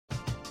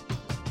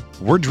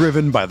We're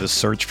driven by the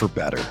search for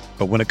better.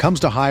 But when it comes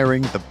to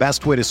hiring, the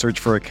best way to search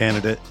for a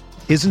candidate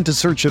isn't to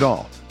search at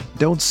all.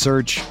 Don't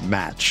search,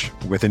 match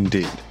with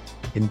Indeed.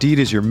 Indeed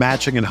is your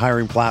matching and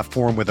hiring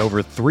platform with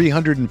over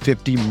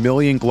 350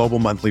 million global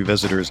monthly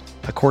visitors,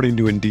 according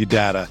to Indeed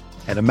data,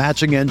 and a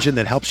matching engine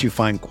that helps you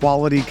find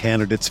quality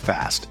candidates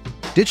fast.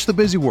 Ditch the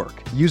busy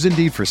work. Use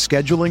Indeed for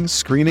scheduling,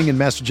 screening, and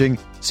messaging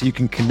so you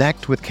can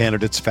connect with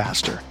candidates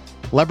faster.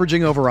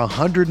 Leveraging over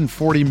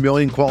 140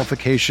 million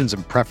qualifications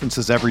and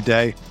preferences every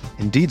day,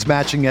 Indeed's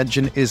matching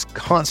engine is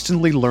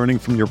constantly learning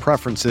from your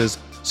preferences,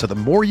 so the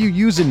more you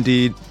use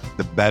Indeed,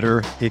 the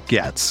better it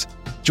gets.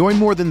 Join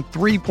more than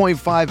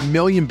 3.5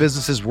 million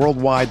businesses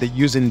worldwide that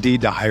use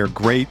Indeed to hire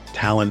great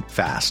talent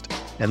fast.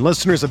 And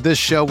listeners of this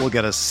show will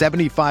get a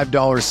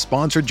 $75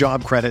 sponsored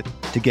job credit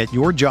to get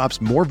your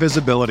jobs more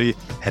visibility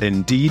at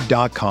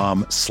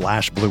Indeed.com/Blue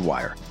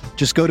Wire.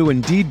 Just go to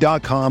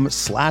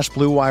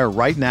Indeed.com/Blue Wire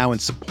right now and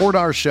support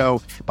our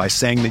show by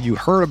saying that you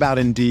heard about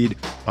Indeed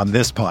on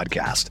this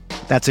podcast.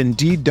 That's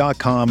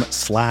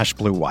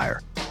Indeed.com/Blue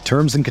Wire.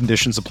 Terms and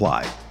conditions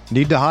apply.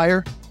 Need to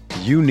hire?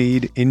 You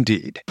need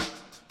Indeed.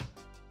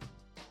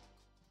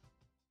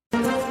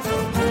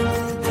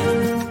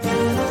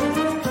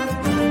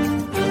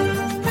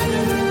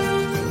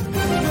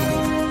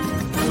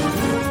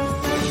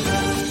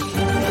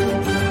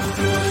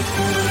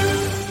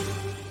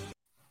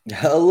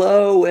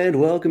 Hello and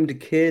welcome to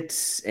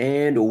Kits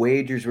and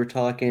Wagers. We're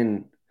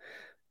talking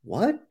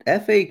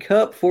FA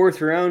Cup fourth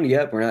round?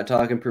 Yep, we're not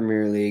talking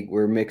Premier League.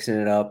 We're mixing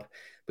it up.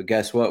 But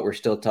guess what? We're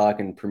still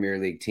talking Premier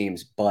League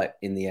teams, but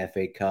in the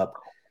FA Cup.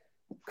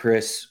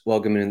 Chris,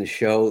 welcome in the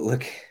show.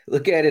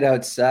 Look at it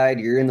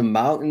outside. You're in the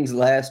mountains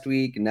last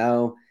week.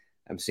 Now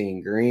I'm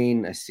seeing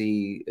green. I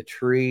see a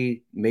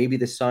tree. Maybe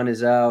the sun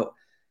is out.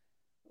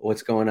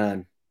 What's going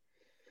on?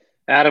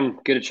 Adam,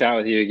 good to chat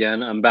with you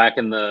again. I'm back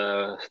in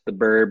the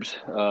burbs,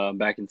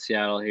 back in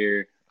Seattle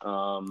here.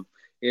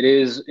 It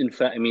is, in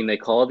fact, I mean, they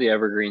call it the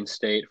Evergreen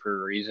State for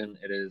a reason.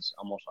 It is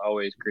almost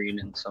always green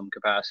in some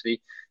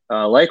capacity,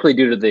 likely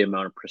due to the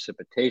amount of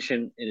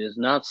precipitation. It is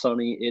not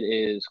sunny. It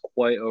is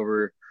quite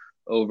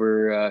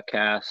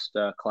overcast,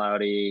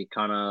 cloudy,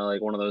 kind of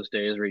like one of those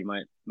days where you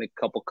might make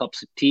a couple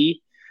cups of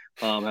tea,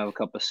 have a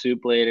cup of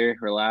soup later,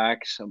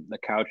 relax. The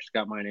couch has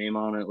got my name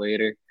on it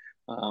later.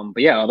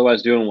 But yeah,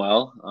 otherwise doing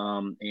well.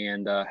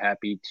 And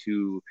happy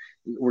to,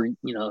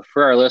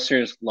 for our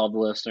listeners, love the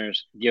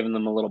listeners, giving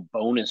them a little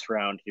bonus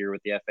round here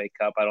with the FA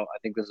Cup. I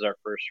think this is our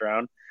first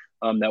round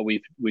that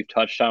we've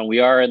touched on. We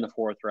are in the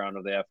fourth round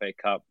of the FA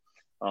Cup.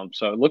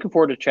 So looking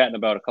forward to chatting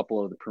about a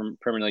couple of the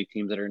Premier League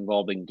teams that are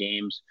involved in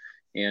games.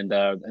 And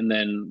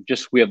then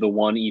we have the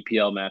one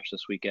EPL match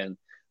this weekend.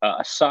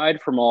 Aside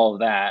from all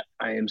of that,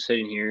 I am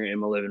sitting here in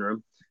my living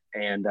room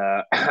and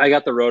I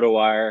got the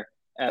RotoWire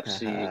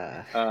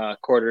FC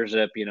quarter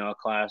zip, a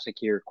classic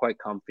here, quite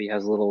comfy,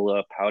 has a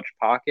little pouch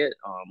pocket,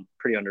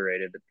 pretty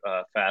underrated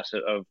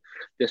facet of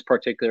this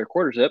particular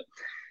quarter zip.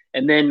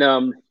 And then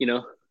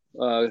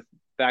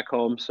back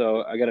home,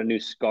 so I got a new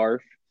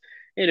scarf.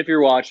 And if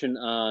you're watching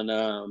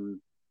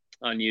on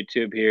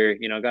YouTube here,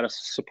 got to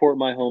support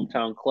my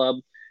hometown club,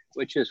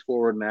 which is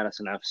Forward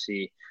Madison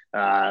FC,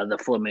 the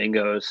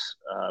Flamingos.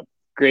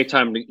 Great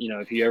time to,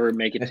 if you ever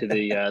make it to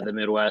the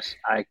Midwest.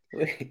 Why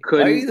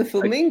are you the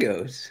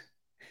Flamingos?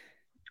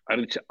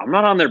 I'm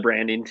not on their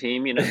branding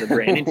team. The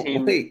branding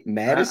team. Wait,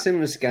 Madison,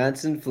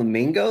 Wisconsin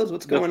Flamingos?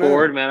 What's going on? The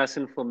Forward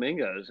Madison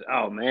Flamingos.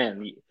 Oh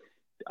man,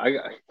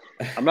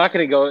 I'm not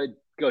going to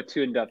go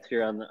too in depth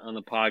here on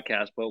the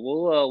podcast, but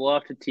we'll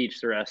have to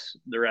teach the rest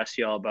of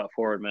y'all about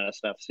Forward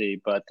Madison FC.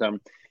 But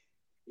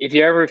if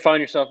you ever find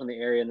yourself in the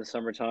area in the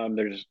summertime,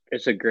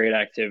 it's a great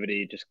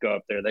activity. Just go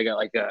up there. They got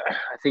I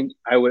think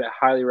I would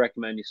highly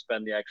recommend you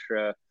spend the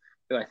extra.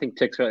 I think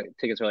tickets are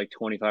like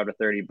 $25 to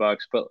 $30,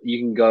 but you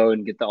can go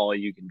and get the all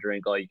you can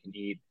drink, all you can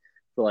eat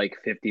for like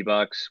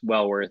 $50.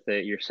 Well worth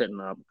it. You're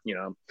sitting up,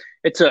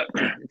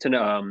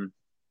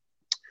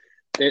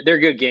 they're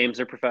good games.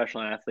 They're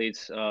professional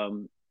athletes,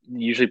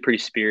 usually pretty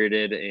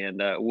spirited,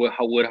 and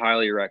would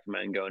highly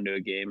recommend going to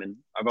a game. And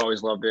I've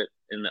always loved it,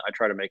 and I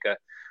try to make a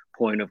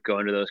point of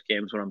going to those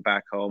games when I'm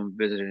back home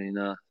visiting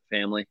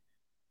family.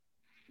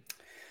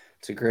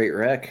 It's a great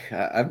rec.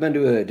 I've been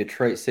to a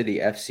Detroit City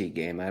FC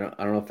game. I don't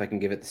know if I can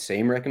give it the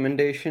same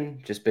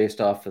recommendation just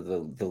based off of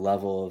the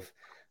level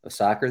of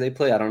soccer they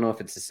play. I don't know if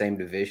it's the same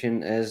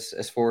division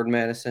as Forward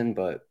Madison,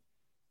 but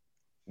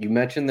you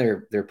mentioned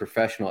they're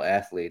professional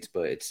athletes,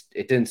 but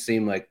it didn't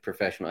seem like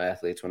professional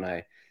athletes when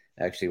I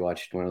actually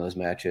watched one of those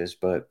matches.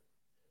 But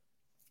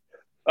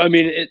I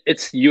mean,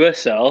 it's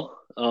USL.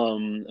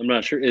 I'm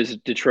not sure. Is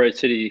Detroit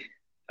City?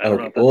 I don't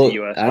know if that's a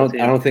USL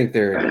team. I don't think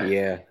they're.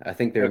 Yeah, I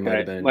think there might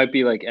have been. Might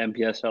be like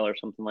MPSL or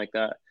something like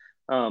that.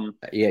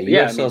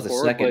 USL is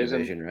the second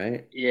division,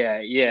 right?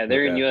 Yeah.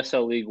 They're in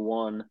USL League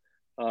One.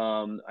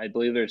 I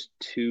believe there's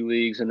two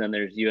leagues, and then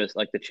there's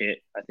I think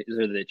is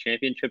there the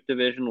championship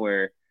division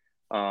where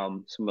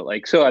they'll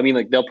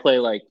play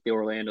like the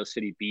Orlando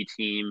City B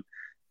team.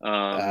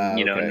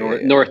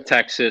 North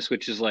Texas,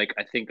 which is like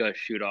I think a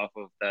shoot off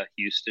of the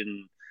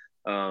Houston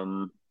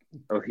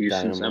Oh,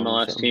 Houston's Dynamo or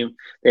MLS something. team.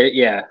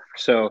 Yeah.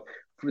 So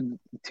for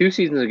 2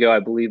 seasons ago, I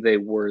believe they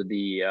were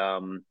the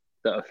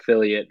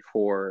affiliate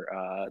for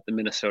the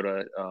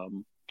Minnesota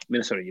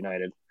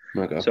United.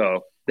 Okay.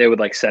 So they would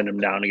like send them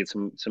down to get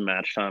some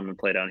match time and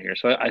play down here.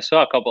 So I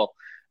saw a couple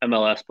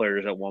MLS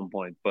players at one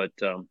point, but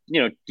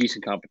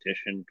decent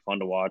competition, fun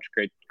to watch,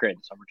 great in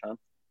the summertime.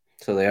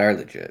 So they are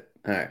legit.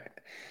 All right.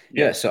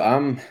 Yeah, Yes. so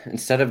I'm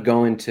instead of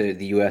going to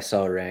the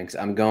USL ranks,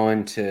 I'm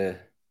going to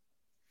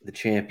the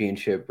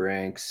championship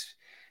ranks.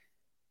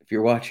 If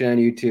you're watching on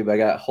YouTube, I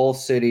got Hull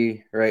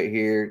City right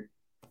here.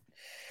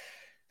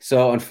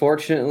 So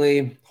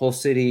unfortunately, Hull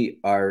City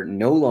are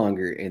no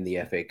longer in the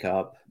FA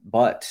Cup,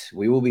 but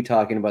we will be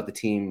talking about the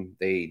team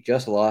they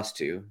just lost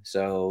to.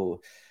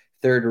 So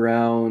third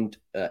round,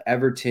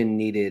 Everton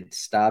needed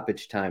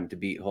stoppage time to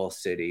beat Hull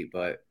City,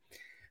 but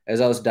as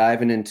I was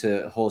diving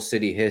into Hull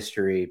City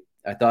history,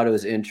 I thought it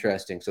was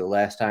interesting. So the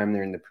last time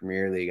they're in the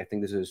Premier League, I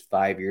think this was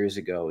 5 years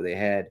ago, they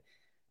had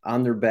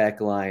on their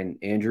back line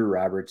Andrew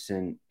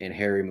Robertson and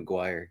Harry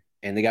Maguire,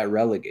 and they got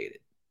relegated.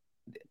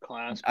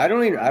 Class back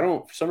line.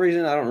 For some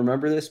reason, I don't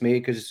remember this. Maybe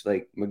because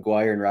like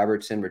Maguire and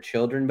Robertson were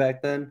children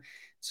back then,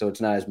 so it's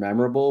not as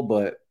memorable.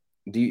 But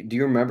do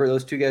you remember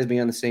those two guys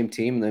being on the same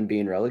team and then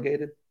being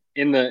relegated?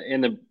 In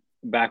the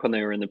back when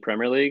they were in the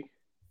Premier League.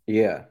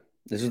 Yeah,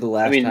 this is the I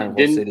last time mean, Hull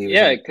didn't City was in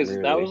yeah, the because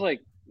Premier that was League.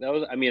 like that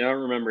was. I mean, I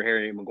don't remember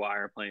Harry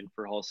Maguire playing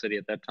for Hull City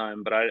at that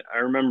time, but I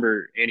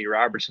remember Andy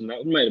Robertson.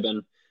 That might have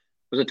been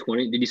was it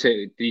 20? Did you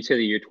say the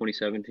year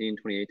 2017,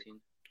 2018?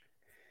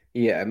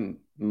 Yeah,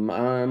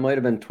 might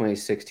have been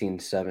 2016,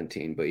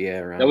 17, but yeah,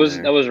 That around was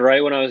that there. was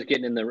right when I was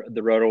getting in the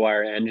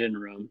RotoWire engine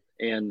room,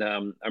 and I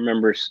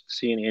remember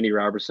seeing Andy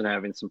Robertson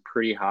having some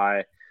pretty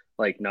high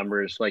like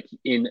numbers, like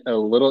in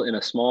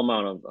a small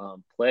amount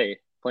of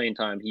playing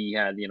time. He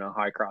had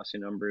high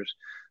crossing numbers,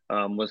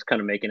 was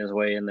kind of making his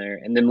way in there,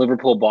 and then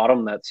Liverpool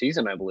bottom that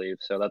season, I believe.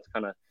 So that's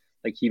kind of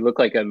like he looked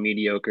like a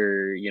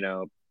mediocre,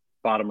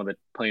 bottom of the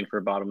playing for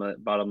a bottom of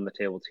the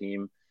table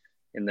team,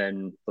 and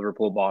then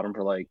Liverpool bottom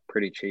for like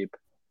pretty cheap,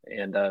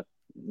 and the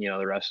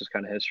rest is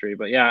kind of history.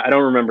 But yeah, I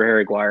don't remember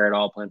Harry Maguire at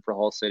all playing for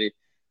Hull City.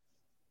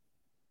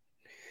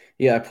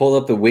 Yeah, I pulled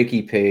up the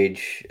wiki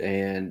page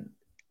and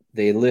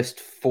they list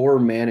four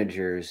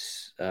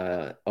managers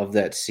of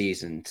that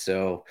season.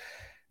 So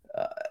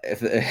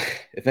if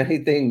if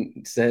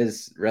anything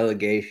says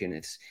relegation,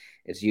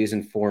 it's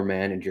using four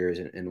managers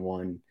in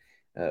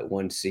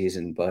one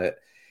season. But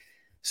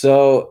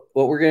so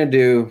what we're gonna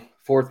do,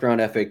 fourth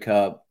round FA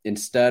Cup,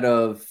 instead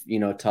of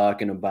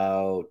talking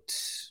about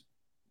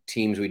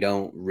teams we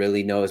don't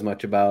really know as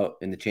much about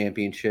in the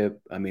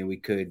championship. I mean we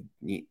could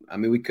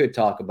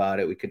talk about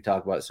it. We could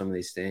talk about some of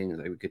these things.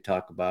 Like we could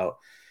talk about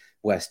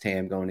West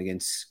Ham going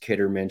against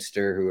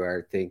Kidderminster, who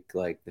are I think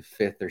like the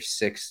fifth or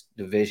sixth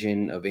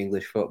division of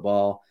English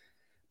football.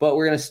 But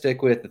we're going to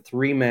stick with the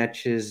three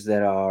matches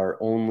that are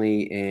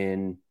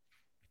only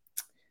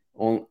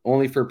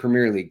for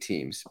Premier League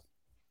teams.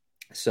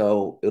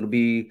 So it'll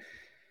be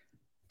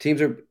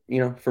teams are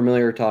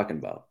familiar talking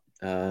about.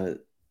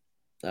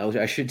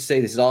 I should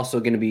say this is also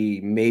going to be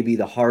maybe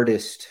the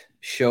hardest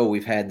show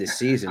we've had this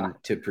season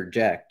to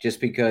project, just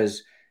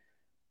because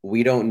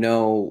we don't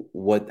know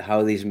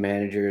how these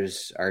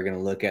managers are going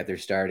to look at their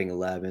starting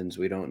 11s.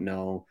 We don't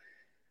know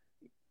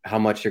how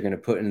much they're going to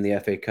put in the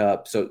FA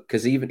Cup. So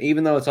because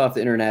even though it's off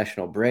the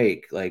international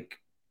break, like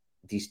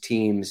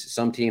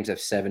some teams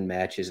have 7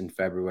 matches in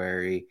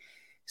February,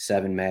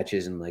 7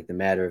 matches in like the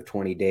matter of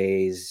 20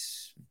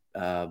 days.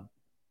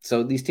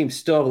 So these teams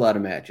still have a lot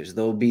of matches.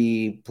 They'll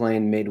be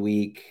playing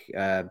midweek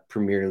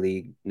Premier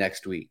League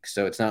next week.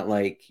 So it's not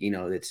like,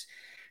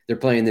 they're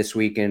playing this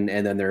weekend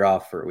and then they're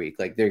off for a week.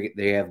 Like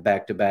they have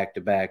back to back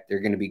to back. They're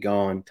going to be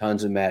gone,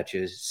 tons of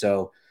matches.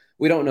 So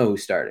we don't know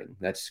who's starting.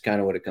 That's kind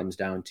of what it comes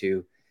down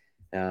to.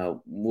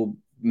 We'll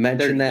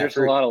mention that There's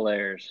a lot of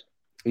layers.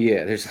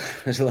 yeah,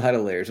 there's a lot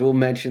of layers. We'll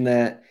mention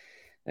that.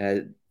 Uh,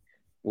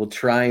 we'll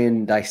try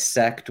and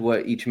dissect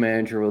what each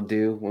manager will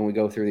do when we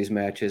go through these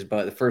matches.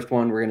 But the first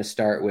one we're going to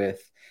start with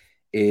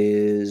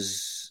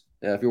is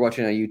if you're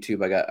watching on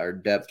YouTube, I got our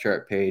depth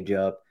chart page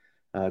up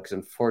because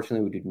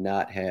unfortunately we do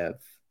not have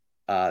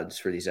odds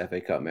for these FA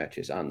Cup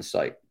matches on the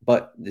site.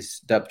 But this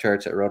depth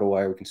charts at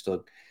RotoWire, we can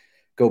still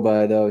go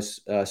by those.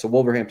 So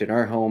Wolverhampton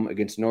are home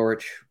against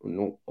Norwich.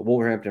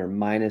 Wolverhampton are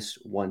minus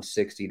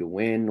 160 to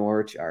win.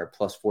 Norwich are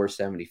plus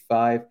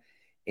 475.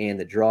 And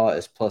the draw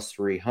is plus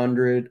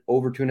 300.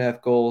 Over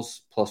 2.5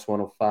 goals, plus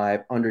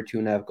 105. Under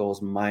 2.5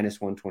 goals, minus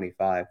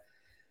 125.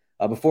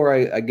 Before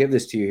I give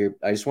this to you here,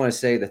 I just want to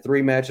say the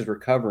three matches we're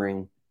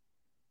covering,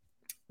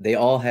 they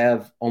all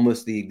have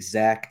almost the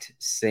exact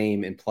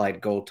same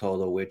implied goal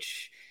total,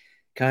 which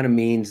kind of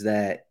means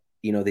that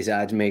these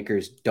odds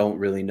makers don't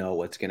really know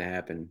what's going to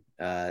happen,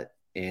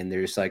 and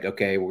they're just like,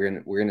 okay,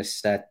 we're gonna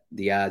set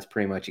the odds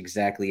pretty much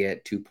exactly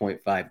at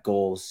 2.5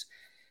 goals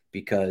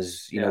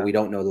because we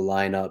don't know the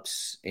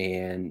lineups,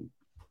 and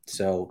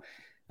so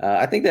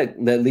I think that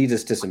leads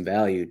us to some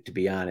value, to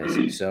be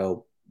honest.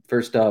 So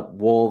first up,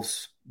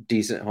 Wolves,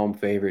 decent home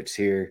favorites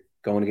here.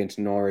 going against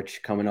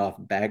Norwich, coming off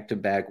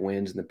back-to-back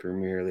wins in the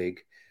Premier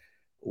League.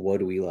 What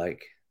do we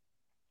like?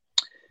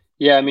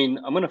 Yeah, I mean,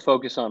 I'm going to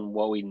focus on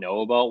what we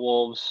know about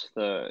Wolves.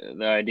 The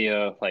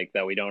idea like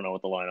that we don't know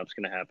what the lineup's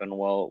going to happen.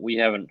 Well, we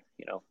haven't,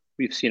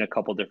 we've seen a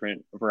couple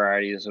different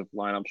varieties of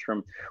lineups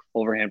from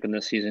Wolverhampton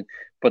this season,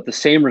 but the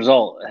same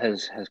result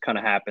has kind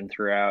of happened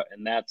throughout,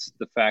 and that's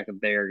the fact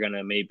that they are going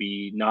to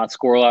maybe not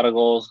score a lot of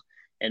goals,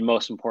 and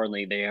most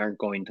importantly, they aren't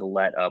going to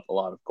let up a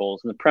lot of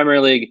goals in the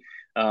Premier League.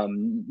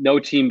 No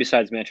team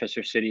besides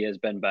Manchester City has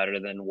been better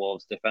than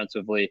Wolves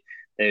defensively.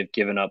 They've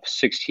given up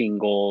 16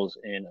 goals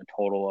in a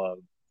total of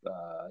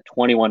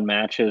 21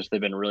 matches. They've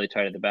been really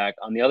tight at the back.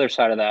 On the other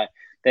side of that,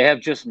 they have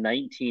just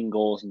 19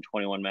 goals in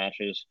 21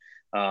 matches.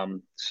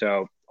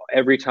 So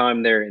every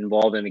time they're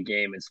involved in a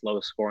game, it's low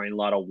scoring, a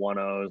lot of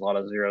 1-0s, a lot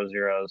of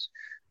 0-0s.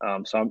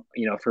 So I'm,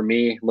 for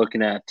me,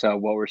 looking at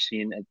what we're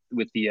seeing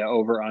with the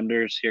over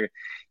unders here,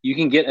 you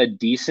can get a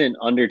decent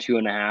under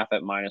 2.5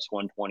 at minus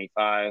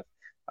 125.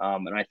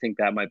 And I think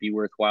that might be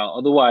worthwhile.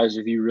 Otherwise,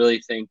 if you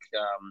really think,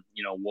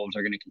 Wolves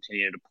are going to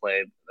continue to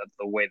play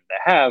the way that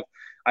they have,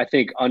 I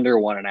think under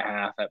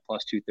 1.5 at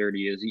plus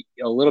 230 is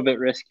a little bit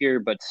riskier,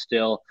 but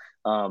still,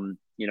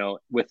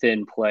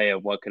 within play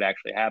of what could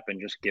actually happen,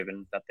 just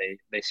given that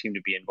they seem to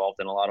be involved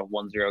in a lot of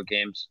 1-0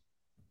 games.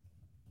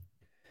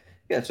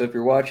 Yeah, so if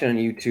you're watching on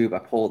YouTube, I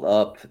pulled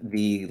up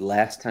the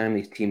last time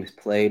these teams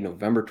played,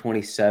 November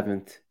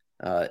 27th.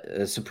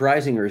 A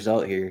surprising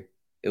result here.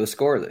 It was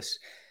scoreless.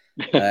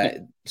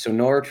 So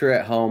Norwich are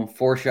at home,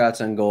 4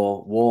 shots on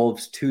goal.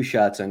 Wolves, 2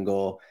 shots on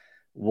goal.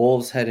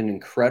 Wolves had an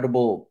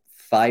incredible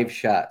 5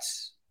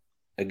 shots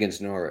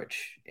against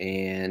Norwich,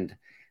 and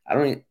I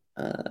don't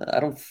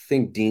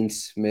think Dean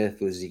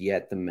Smith was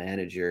yet the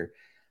manager,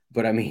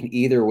 but I mean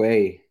either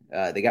way,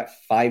 they got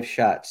 5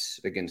 shots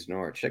against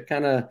Norwich. That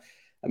kind of,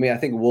 I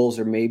think Wolves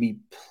are maybe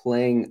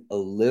playing a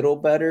little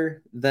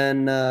better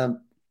than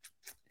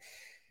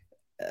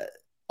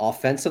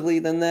offensively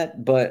than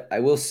that, but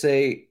I will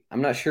say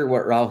I'm not sure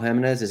what Raul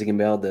Jimenez is going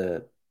to be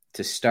able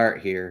to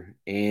start here,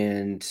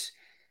 and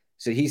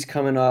so he's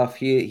coming off.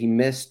 He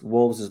missed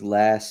Wolves'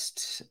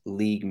 last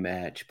league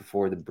match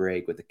before the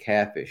break with a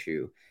calf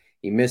issue.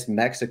 He missed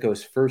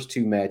Mexico's first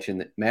 2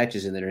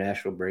 matches in the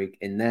international break,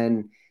 and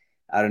then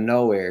out of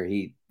nowhere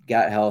he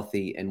got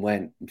healthy and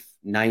went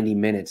 90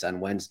 minutes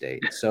on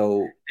Wednesday.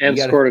 So and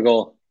scored a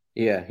goal.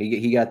 Yeah,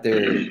 he got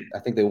their. I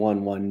think they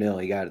won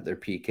 1-0. He got their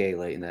PK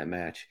late in that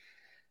match.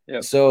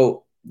 Yep.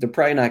 So they're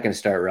probably not going to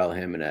start Raul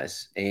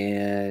Jimenez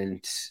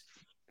and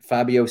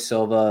Fabio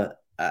Silva.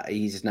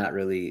 He's not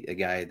really a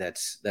guy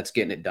that's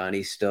getting it done.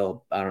 He's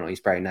still, I don't know, he's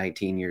probably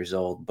 19 years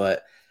old,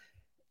 but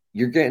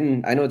you're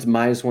getting, I know it's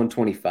minus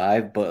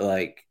 125, but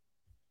like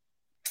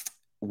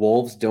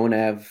Wolves don't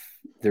have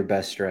their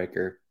best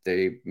striker.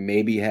 They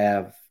maybe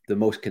have the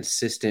most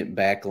consistent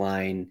back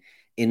line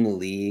in the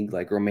league.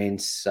 Like Romain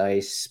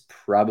Saiss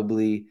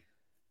probably,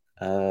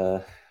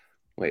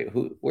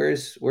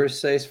 where's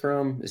Saiss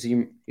from?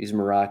 He's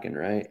Moroccan,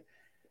 right?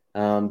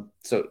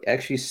 So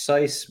actually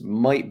Saiss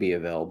might be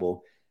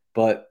available,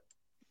 but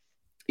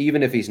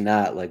even if he's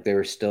not, like they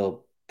were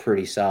still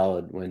pretty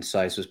solid when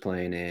Saiss was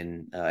playing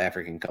in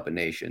African Cup of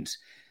Nations.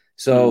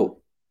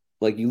 So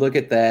like you look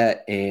at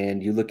that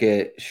and you look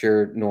at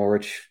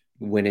Norwich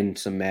winning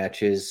some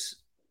matches.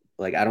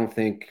 Like I don't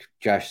think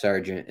Josh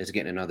Sargent is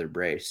getting another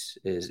brace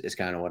is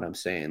kind of what I'm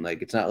saying.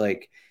 Like it's not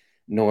like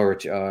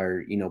Norwich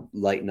are,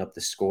 lighting up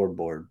the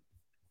scoreboard.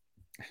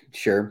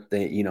 Sure,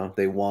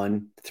 they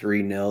won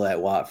 3-0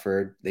 at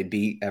Watford. They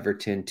beat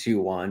Everton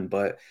 2-1,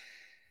 but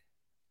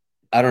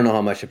I don't know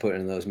how much to put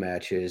into those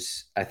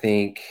matches. I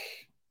think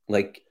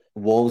like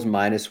Wolves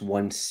minus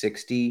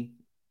 160,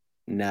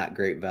 not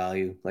great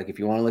value. Like if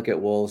you want to look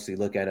at Wolves, you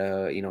look at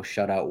a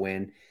shutout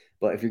win.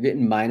 But if you're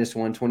getting minus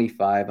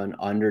 125 on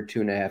under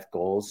 2.5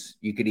 goals,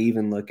 you could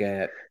even look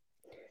at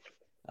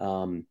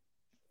under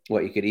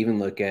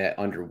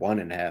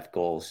 1.5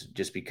 goals,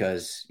 just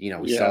because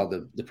we saw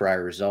the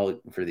prior result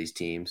for these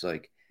teams.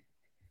 Like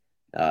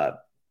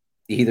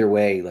either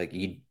way, like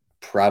you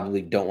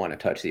probably don't want to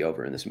touch the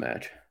over in this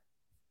match.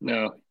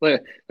 No,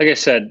 like I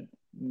said,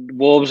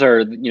 Wolves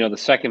are the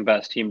second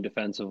best team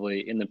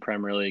defensively in the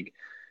Premier League.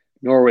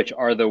 Norwich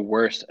are the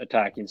worst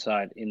attacking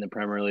side in the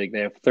Premier League.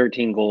 They have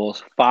 13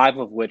 goals, 5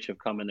 of which have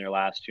come in their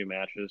last 2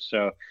 matches.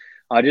 So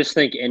I just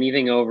think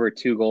anything over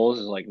 2 goals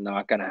is like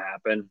not going to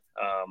happen.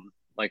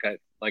 Like I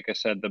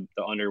said, the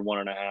under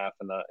 1.5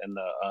 and the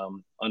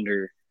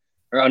under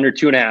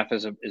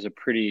 2.5 is a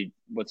pretty,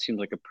 what seems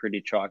like a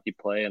pretty chalky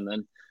play, and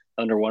then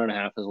under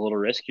 1.5 is a little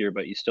riskier,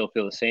 but you still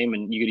feel the same,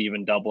 and you could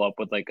even double up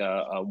with like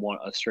a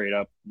straight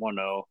up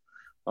 1-0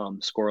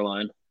 score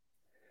line.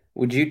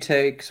 Would you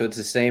take, so it's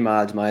the same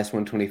odds, minus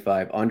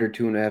 125, under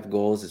 2.5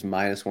 goals is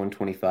minus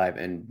 125,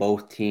 and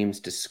both teams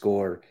to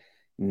score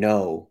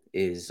no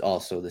is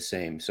also the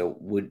same. So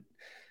would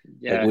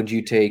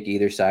you take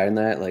either side in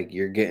that? Like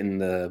you're getting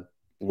the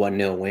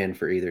 1-0 win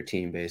for either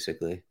team,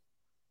 basically.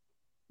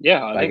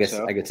 Yeah, I guess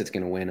it's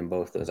going to win in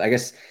both those. I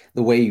guess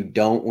the way you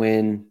don't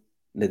win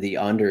the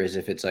under is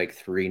if it's like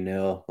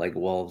 3-0, like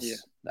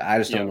Wolves I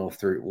just don't Yeah. know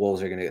if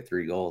Wolves are going to get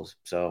 3 goals.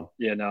 So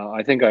Yeah, no,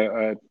 I think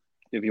I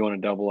if you want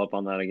to double up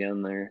on that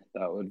again there,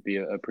 that would be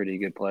a pretty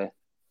good play.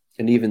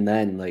 and even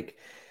then, like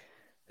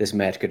this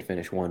match could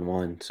finish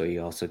 1-1. So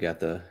you also got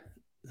the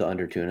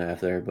under 2.5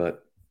 there,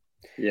 but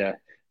Yeah.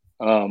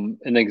 An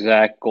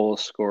exact goal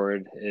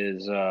scored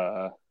is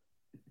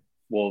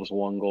Wolves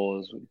 1 goal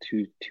is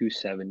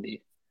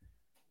 270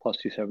 plus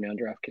 270 on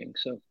DraftKings.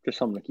 So just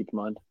something to keep in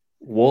mind.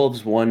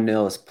 Wolves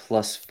 1-0 is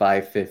plus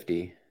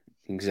 550.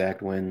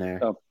 Exact win there.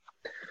 So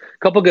a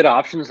couple good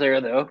options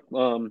there though.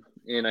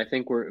 And I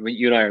think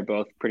you and I are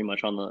both pretty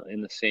much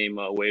in the same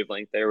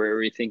wavelength there, where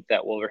we think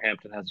that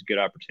Wolverhampton has a good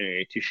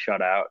opportunity to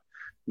shut out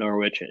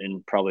Norwich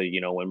and probably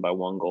win by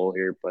 1 goal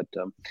here. But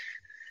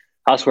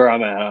that's where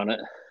I'm at on it.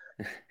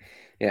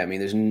 Yeah, I mean,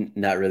 there's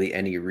not really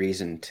any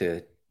reason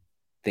to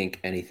think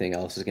anything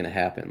else is going to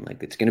happen.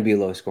 Like it's going to be a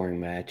low scoring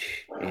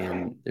match,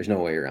 and there's no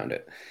way around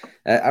it.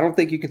 I don't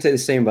think you can say the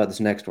same about this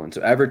next one.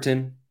 So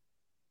Everton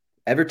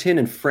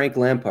and Frank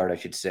Lampard, I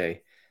should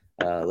say.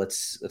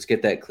 Let's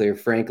get that clear.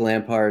 Frank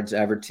Lampard's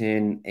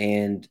Everton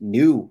and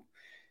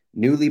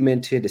newly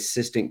minted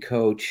assistant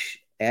coach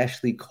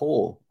Ashley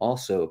Cole,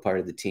 also a part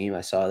of the team.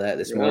 I saw that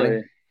this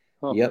morning.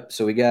 Huh. Yep.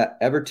 So we got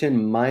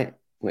Everton.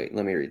 Wait,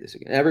 let me read this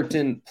again.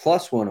 Everton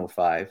plus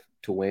 105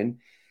 to win.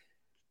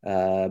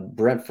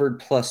 Brentford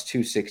plus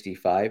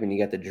 265, and you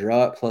got the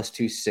draw at plus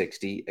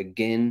 260.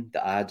 Again,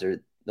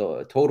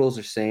 the totals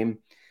are same.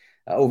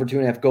 Over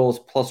 2.5 goals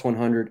plus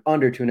 100,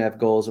 under 2.5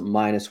 goals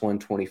minus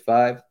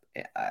 125.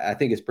 I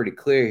think it's pretty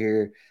clear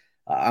here.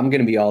 I'm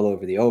going to be all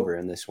over the over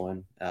in this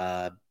one.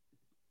 Actually,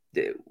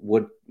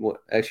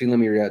 let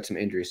me read out some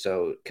injuries.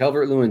 So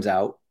Calvert-Lewin's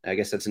out. I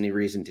guess that's any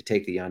reason to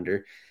take the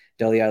under.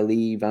 Dele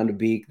Alli, Van de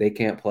Beek, they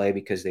can't play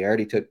because they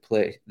already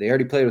played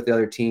with the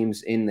other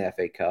teams in the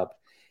FA Cup.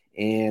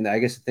 And I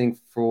guess the thing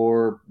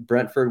for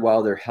Brentford,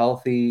 while they're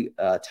healthy,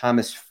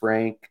 Thomas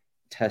Frank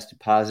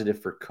tested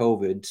positive for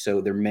COVID.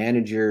 So their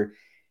manager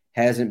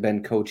hasn't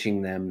been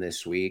coaching them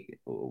this week.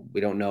 We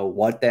don't know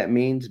what that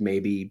means.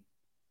 Maybe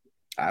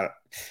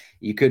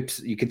you could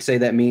say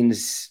that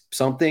means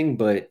something,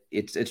 but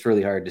it's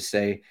really hard to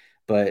say.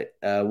 But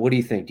what do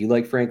you think? Do you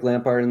like Frank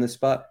Lampard in this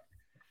spot?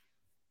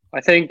 I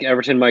think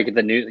Everton might get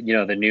the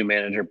new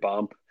manager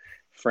bump.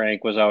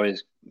 Frank was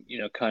always,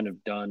 kind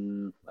of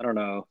done. I don't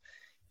know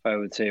if I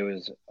would say it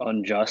was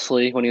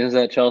unjustly when he was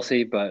at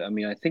Chelsea, but I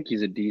mean, I think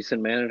he's a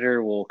decent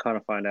manager. We'll kind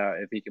of find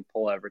out if he can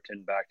pull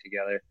Everton back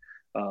together.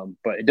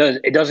 But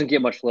it doesn't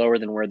get much lower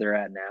than where they're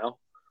at now.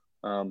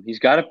 He's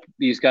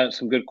got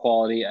some good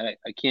quality. I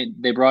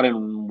can't. They brought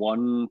in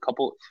one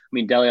couple. I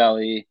mean, Dele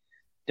Alli,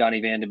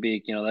 Donny Van de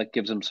Beek. That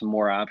gives them some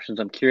more options.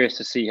 I'm curious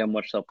to see how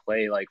much they'll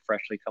play like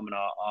freshly coming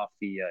off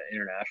the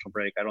international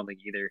break. I don't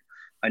think either.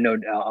 I know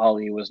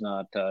Ali was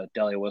not.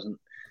 Dele wasn't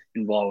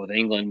involved with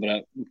England, but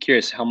I'm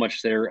curious how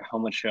much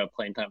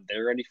playing time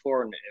they're ready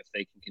for and if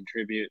they can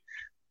contribute.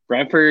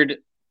 Brentford,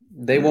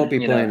 they won't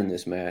be playing in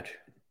this match.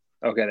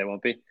 Okay, they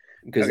won't be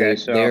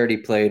because they already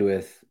played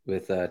with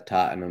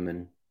Tottenham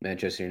and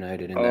Manchester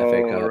United in the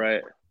FA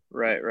Cup.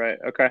 Right.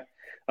 Okay.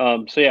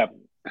 So yeah,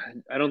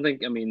 I don't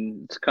think. I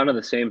mean, it's kind of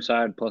the same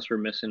side. Plus, we're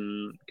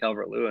missing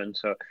Calvert-Lewin,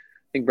 so I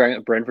think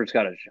Brentford's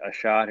got a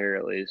shot here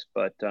at least.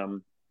 But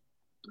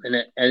and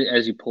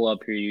as you pull up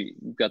here,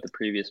 you've got the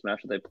previous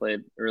match that they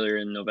played earlier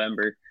in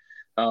November.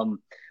 I'm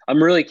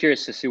really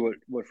curious to see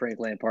what Frank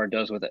Lampard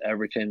does with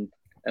Everton.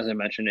 As I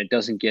mentioned, it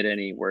doesn't get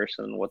any worse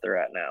than what they're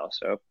at now.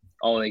 So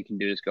all they can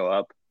do is go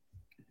up.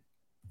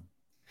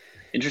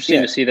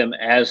 Interesting to see them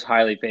as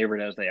highly favored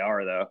as they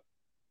are, though.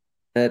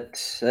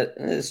 That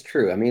is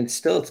true. I mean, it's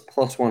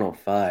plus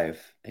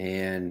 105.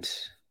 And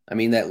I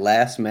mean, that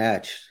last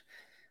match,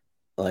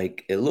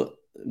 like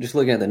just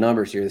looking at the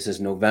numbers here, this is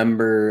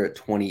November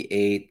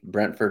 28th.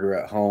 Brentford were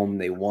at home.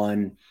 They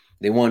won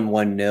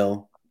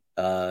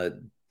 1-0.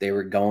 They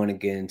were going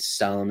against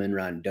Salomon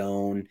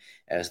Rondon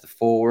as the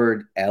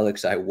forward,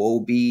 Alex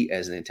Iwobi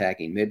as an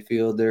attacking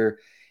midfielder.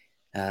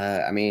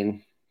 I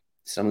mean,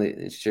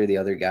 sure the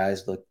other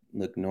guys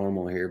look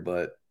normal here,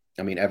 but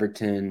I mean,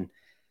 Everton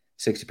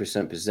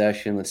 60%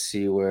 possession. Let's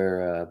see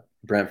where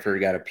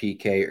Brentford got a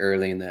PK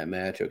early in that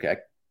match. Okay, I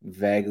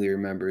vaguely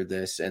remember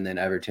this. And then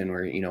Everton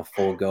were,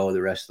 full go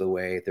the rest of the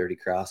way, 30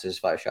 crosses,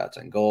 5 shots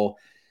on goal.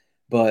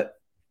 But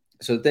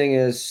so the thing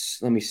is,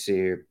 let me see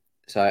here.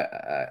 So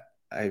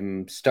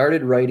I'm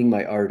started writing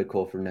my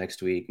article for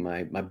next week,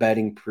 my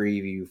betting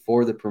preview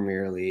for the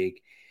Premier League,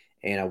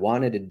 and I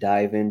wanted to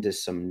dive into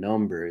some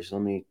numbers.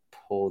 Let me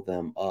pull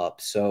them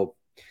up. So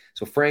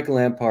Frank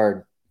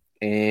Lampard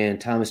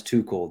and Thomas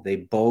Tuchel, they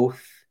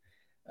both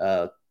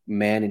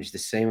managed the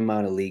same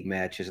amount of league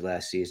matches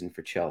last season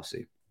for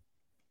Chelsea.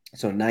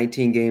 So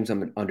 19 games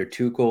under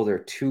Tuchel, there are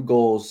 2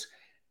 goals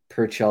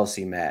per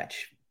Chelsea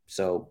match.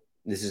 So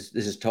this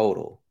is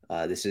total.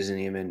 This isn't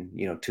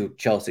even 2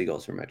 Chelsea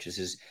goals per match. This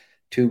is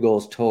 2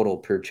 goals total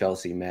per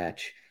Chelsea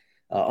match.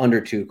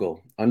 Under Tuchel,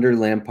 under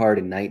Lampard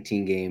in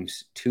 19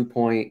 games,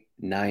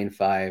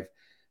 2.95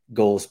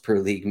 goals per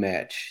league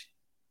match.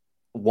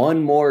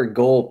 1 more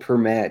goal per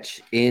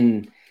match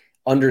in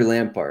under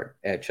Lampard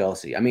at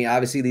Chelsea. I mean,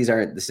 obviously these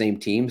aren't the same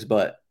teams,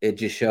 but it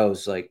just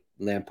shows like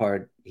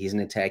Lampard, he's an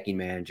attacking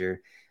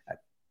manager.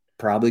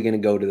 Probably going to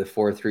go to the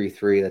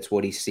 4-3-3. That's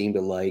what he seemed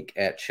to like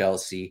at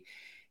Chelsea.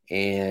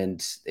 And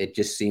it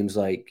just seems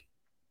like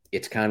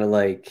it's kind of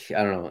like,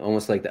 I don't know,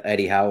 almost like the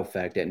Eddie Howe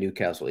effect at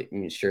Newcastle. I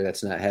mean, sure,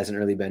 hasn't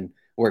really been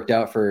worked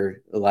out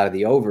for a lot of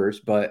the overs,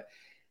 but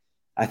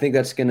I think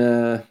that's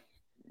gonna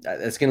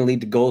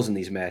lead to goals in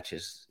these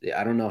matches.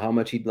 I don't know how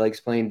much he likes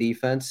playing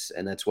defense,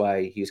 and that's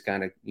why he's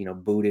kind of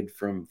booted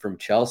from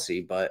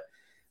Chelsea. But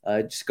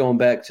just going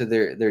back to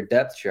their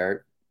depth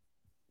chart,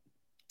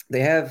 they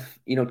have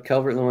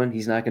Calvert-Lewin.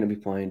 He's not going to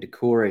be playing.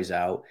 Doucouré's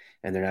out,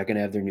 and they're not going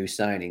to have their new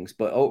signings.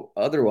 But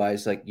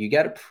otherwise, like you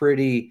got a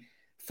pretty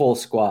full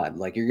squad.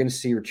 Like you're going to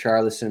see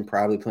Richarlison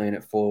probably playing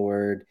it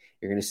forward.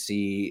 You're going to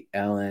see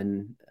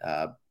Allen.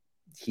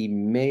 He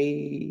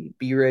may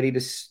be ready to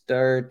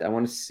start. I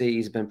want to say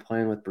he's been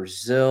playing with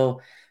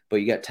Brazil, but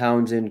you got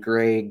Townsend,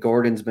 Gray,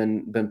 Gordon's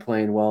been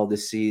playing well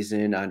this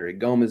season. Andre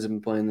Gomez has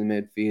been playing in the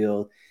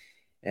midfield,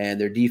 and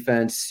their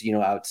defense,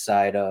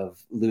 outside of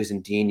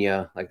losing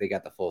Dina, like they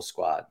got the full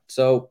squad.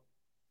 So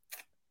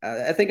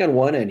I think on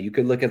one end you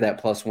could look at that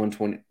plus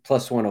 120,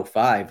 plus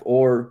 105,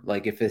 or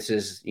like if this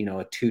is a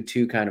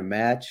 2-2 kind of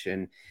match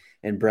and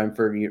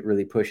Brentford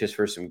really pushes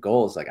for some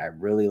goals. Like I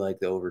really like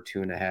the over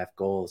 2.5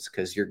 goals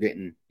because you're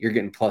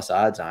getting plus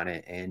odds on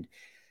it. And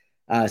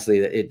honestly,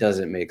 it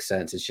doesn't make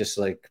sense. It's just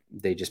like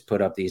they just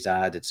put up these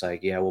odds. It's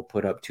like, yeah, we'll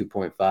put up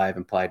 2.5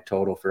 implied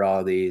total for all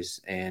of these,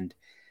 and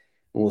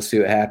we'll see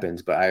what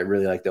happens. But I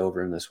really like the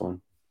over in this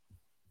one.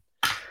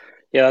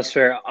 Yeah, that's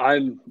fair.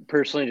 I'm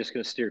personally just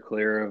going to steer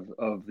clear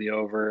of the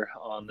over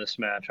on this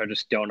match. I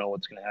just don't know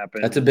what's going to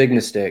happen. That's a big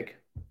mistake.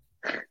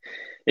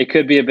 It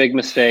could be a big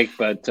mistake,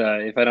 but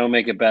if I don't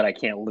make a bet, I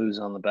can't lose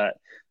on the bet.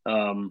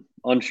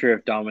 Unsure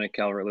if Dominic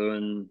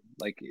Calvert-Lewin,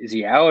 like, is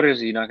he out or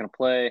is he not going to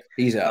play?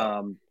 He's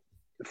out.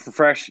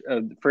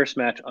 First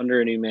match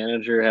under a new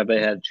manager. Have they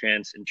had a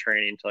chance in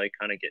training to like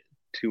kind of get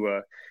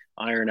to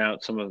iron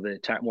out some of the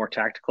more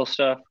tactical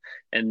stuff?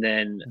 And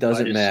then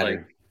doesn't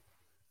matter.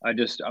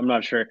 I'm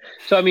not sure.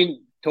 So, I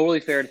mean, totally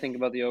fair to think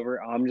about the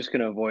over. I'm just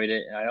going to avoid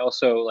it. I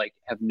also like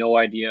have no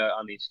idea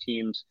on these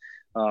teams,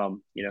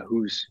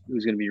 who's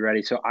going to be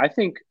ready. So I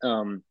think,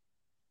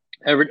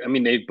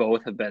 they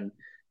both have been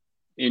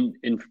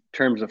in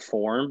terms of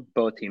form,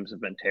 both teams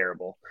have been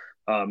terrible.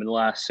 In the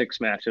last 6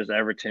 matches,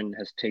 Everton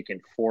has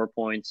taken 4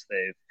 points.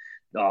 They've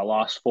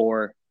lost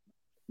 4,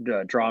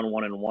 drawn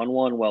 1 and won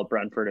 1, while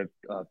Brentford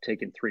have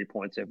taken 3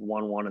 points. They've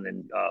won 1 and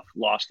then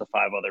lost the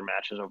 5 other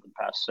matches over the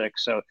past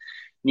 6. So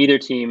neither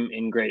team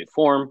in great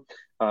form.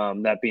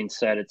 That being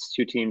said, it's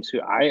 2 teams who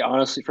I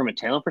honestly, from a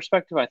talent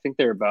perspective, I think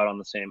they're about on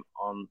the same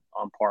on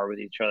par with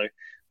each other.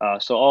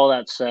 So all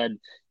that said,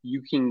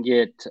 you can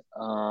get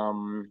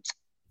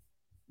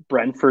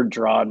Brentford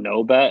draw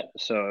no bet.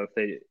 So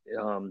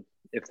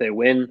if they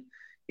win,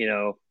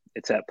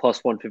 it's at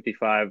plus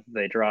 155.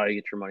 They draw, you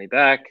get your money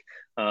back.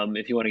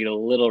 If you want to get a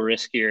little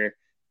riskier,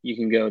 you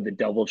can go the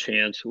double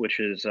chance, which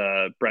is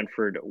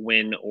Brentford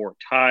win or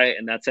tie,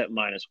 and that's at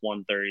minus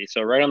 130.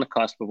 So right on the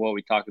cusp of what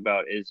we talked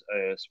about is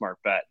a smart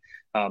bet.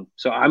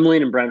 So I'm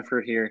leaning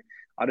Brentford here.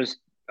 I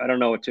don't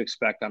know what to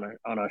expect on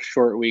a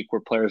short week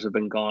where players have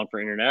been gone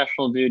for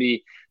international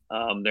duty.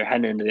 They're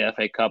heading into the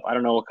FA Cup. I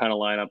don't know what kind of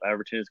lineup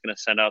Everton is going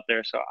to send out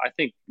there. So I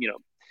think,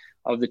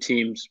 of the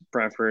teams,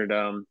 Brentford,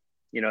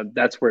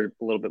 that's where a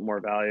little bit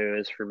more value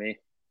is for me.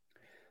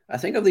 I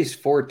think of these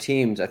 4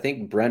 teams, I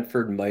think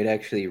Brentford might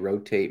actually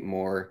rotate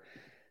more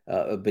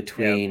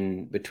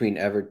between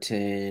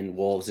Everton,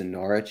 Wolves, and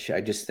Norwich. I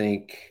just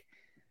think,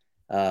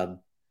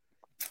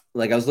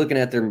 like I was looking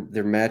at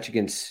their match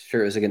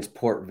against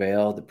Port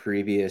Vale, the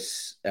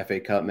previous FA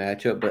Cup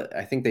matchup, but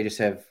I think they just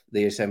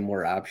have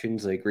more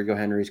options. Like Rico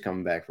Henry's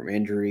coming back from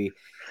injury,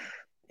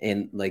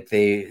 and like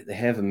they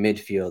have a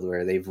midfield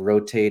where they've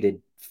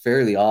rotated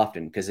fairly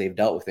often because they've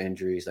dealt with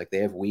injuries. Like they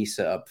have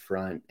Wisa up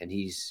front, and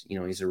he's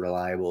a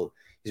reliable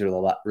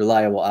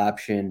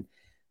option.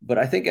 But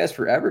I think as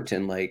for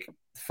Everton, like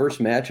first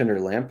match under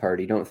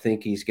Lampard, you don't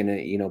think he's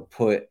gonna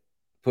put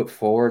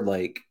forward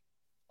like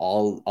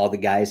all the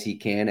guys he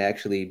can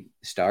actually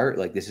start.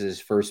 Like this is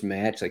his first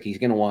match. Like he's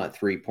gonna want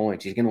 3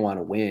 points. He's gonna want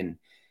to win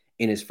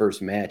in his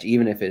first match,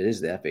 even if it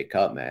is the FA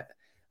Cup match.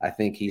 I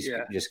think he's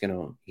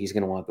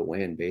gonna want the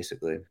win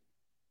basically.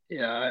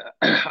 Yeah,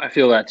 I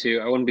feel that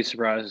too. I wouldn't be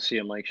surprised to see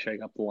him like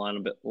shake up the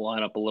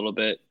lineup a little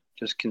bit,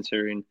 just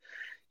considering,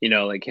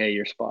 like, hey,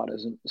 your spot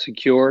isn't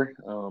secure.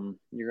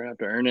 You're gonna have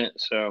to earn it.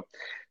 So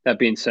that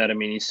being said, I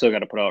mean, he's still got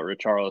to put out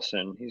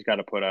Richarlison. He's got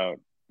to put out,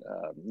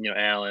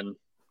 Allen,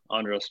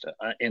 Andros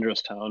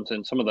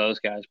Townsend, some of those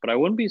guys. But I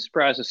wouldn't be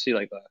surprised to see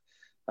like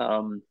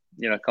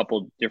a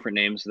couple different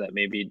names that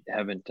maybe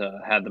haven't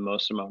had the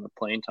most amount of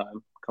playing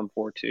time come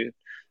forward too.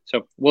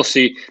 So we'll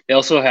see. They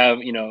also have,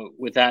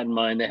 with that in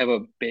mind, they have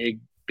a big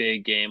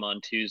game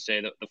on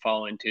Tuesday, the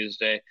following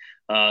Tuesday.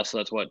 So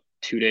that's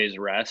 2 days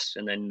rest,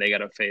 and then they got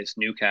to face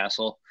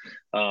Newcastle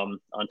on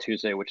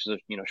Tuesday, which is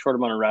a short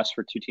amount of rest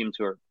for 2 teams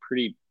who are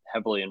pretty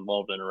heavily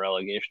involved in a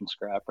relegation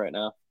scrap right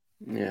now.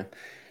 Yeah.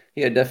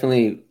 Yeah,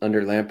 definitely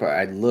under Lampard.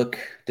 I'd look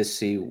to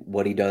see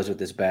what he does with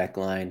his back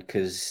line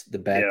because the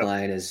back Yeah.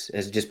 line has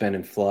just been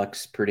in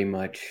flux pretty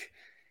much.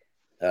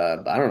 I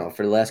don't know,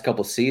 for the last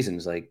couple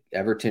seasons. Like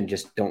Everton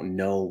just don't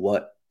know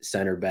what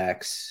center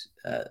backs,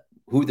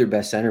 who their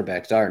best center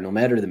backs are, no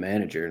matter the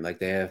manager. Like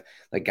they have,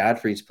 like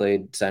Godfrey's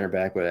played center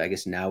back, but I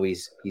guess now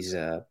he's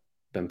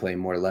been playing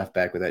more left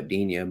back without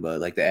Digne.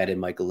 But like they added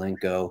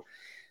Michaelenko.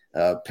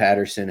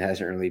 Patterson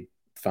hasn't really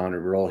found a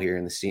role here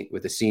in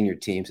with the senior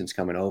team since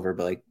coming over,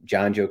 but like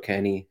John Joe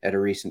Kenny had a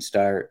recent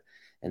start,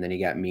 and then you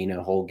got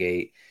Mina,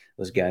 Holgate,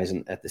 those guys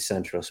at the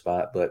central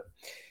spot. But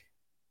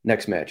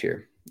next match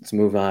here, let's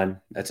move on.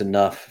 That's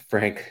enough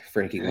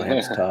Frankie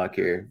Lance talk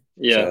here.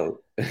 Yeah. So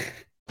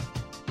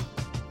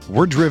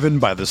We're driven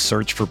by the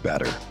search for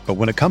better. But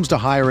when it comes to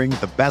hiring,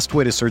 the best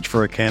way to search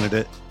for a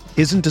candidate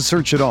isn't to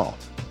search at all.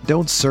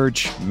 Don't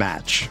search,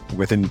 match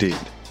with Indeed.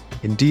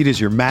 Indeed is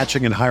your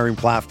matching and hiring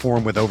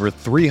platform with over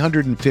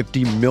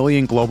 350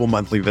 million global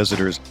monthly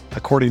visitors,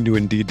 according to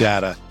Indeed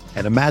data,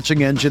 and a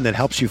matching engine that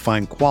helps you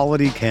find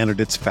quality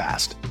candidates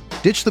fast.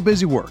 Ditch the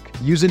busy work.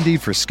 Use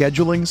Indeed for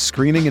scheduling,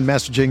 screening, and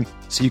messaging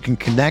so you can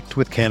connect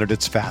with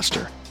candidates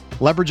faster.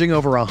 Leveraging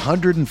over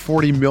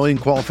 140 million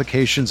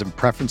qualifications and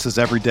preferences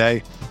every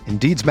day,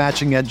 Indeed's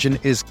matching engine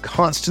is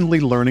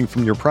constantly learning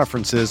from your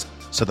preferences,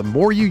 so the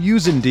more you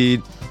use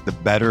Indeed, the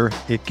better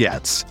it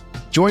gets.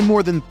 Join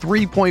more than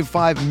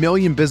 3.5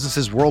 million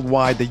businesses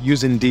worldwide that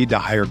use Indeed to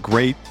hire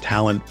great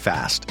talent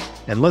fast.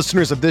 And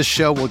listeners of this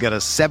show will get a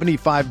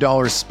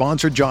 $75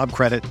 sponsored job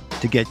credit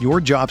to get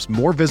your jobs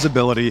more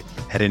visibility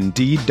at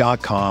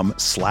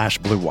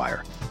Indeed.com/Blue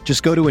Wire.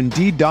 Just go to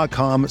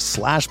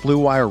Indeed.com/Blue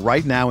Wire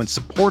right now and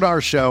support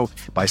our show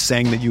by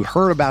saying that you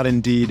heard about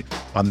Indeed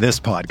on this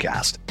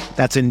podcast.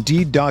 That's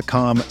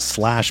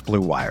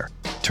Indeed.com/Blue Wire.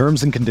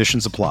 Terms and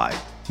conditions apply.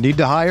 Need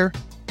to hire?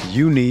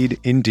 You need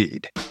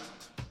Indeed.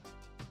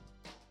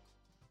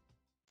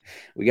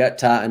 we got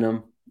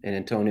Tottenham and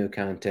Antonio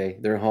Conte.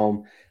 They're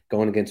home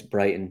going against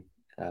Brighton.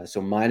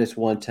 So minus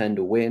 110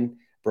 to win.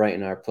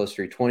 Brighton are plus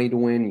 320 to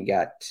win. You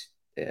got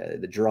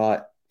the draw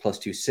at plus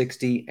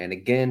 260. And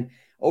again,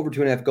 over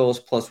 2.5 goals,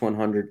 plus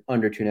 100,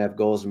 under 2.5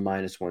 goals,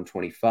 minus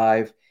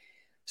 125.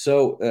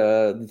 So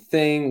the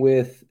thing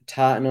with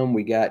Tottenham,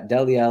 we got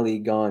Dele Alli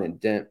gone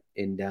and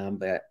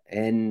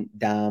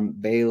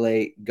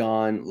Ndombele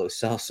gone, Lo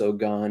Celso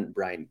gone,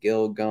 Brian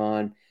Gill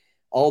gone.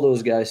 All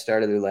those guys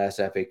started their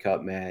last FA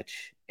Cup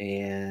match.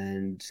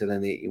 And so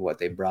then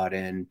they brought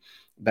in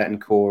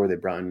Betancourt, they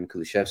brought in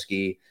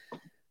Kulusevski.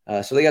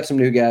 So they got some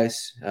new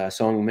guys.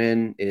 Song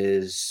Min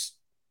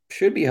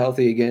should be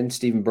healthy again.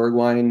 Steven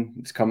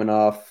Bergwijn is coming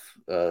off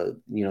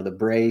the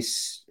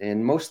brace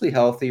and mostly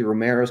healthy.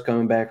 Romero's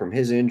coming back from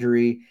his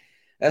injury.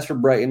 As for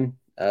Brighton,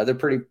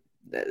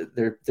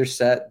 they're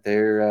set.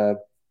 They're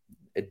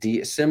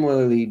a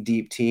similarly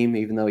deep team,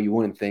 even though you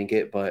wouldn't think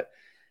it. But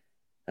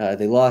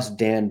they lost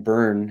Dan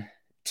Burn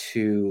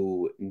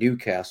to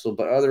Newcastle,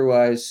 but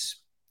otherwise,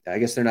 I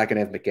guess they're not going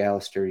to have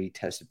McAllister. He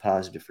tested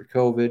positive for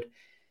COVID,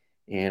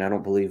 and I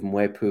don't believe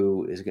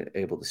Mwepu is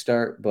able to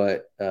start.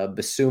 But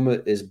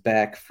Basuma is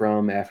back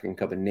from African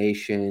Cup of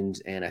Nations,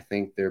 and I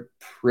think they're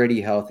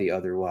pretty healthy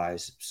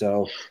otherwise.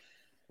 So I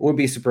wouldn't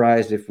be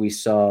surprised if we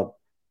saw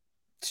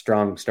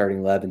strong starting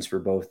 11s for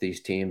both these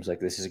teams. Like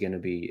this is going to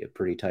be a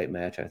pretty tight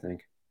match, I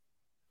think.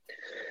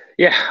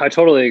 Yeah, I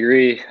totally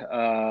agree.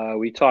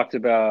 We talked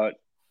about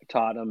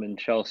Tottenham and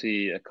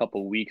Chelsea a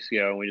couple weeks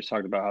ago, and we just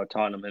talked about how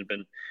Tottenham had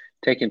been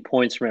taking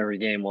points from every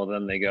game. Well,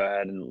 then they go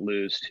ahead and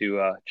lose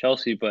to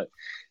Chelsea. But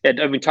yeah,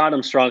 I mean,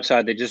 Tottenham's strong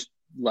side, they just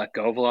let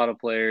go of a lot of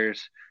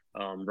players,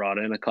 brought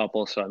in a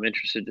couple. So I'm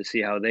interested to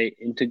see how they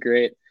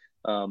integrate.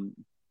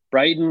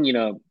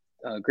 Brighton,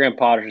 Graham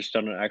Potter's just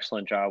done an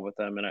excellent job with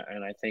them, and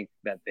I think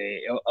that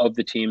of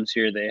the teams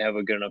here, they have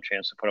a good enough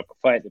chance to put up a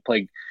fight. They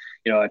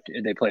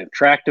play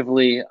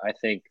attractively. I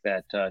think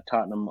that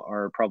Tottenham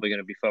are probably going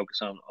to be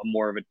focused on a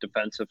more of a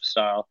defensive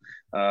style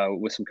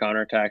with some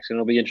counterattacks, and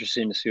it'll be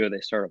interesting to see where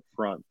they start up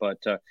front. But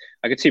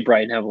I could see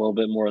Brighton have a little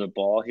bit more of the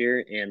ball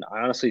here, and I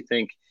honestly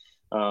think,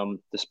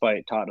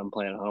 despite Tottenham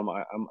playing at home,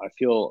 I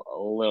feel a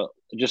little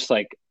just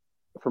like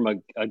from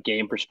a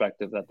game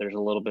perspective that there's a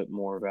little bit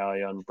more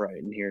value on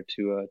Brighton here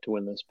to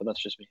win this, but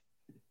that's just me.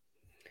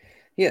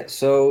 Yeah,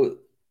 so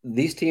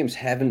these teams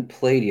haven't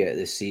played yet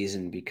this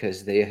season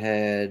because they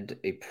had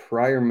a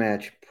prior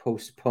match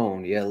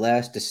postponed. Yeah,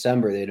 last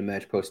December they had a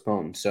match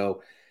postponed.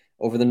 So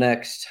over the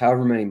next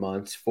however many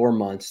months, 4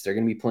 months, they're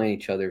going to be playing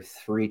each other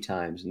 3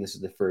 times, and this is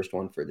the first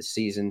one for the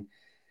season.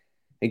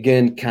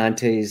 Again,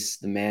 Conte's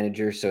the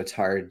manager, so it's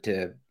hard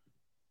to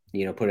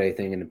put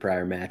anything in the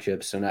prior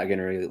matchups. So I'm not going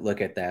to really look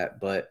at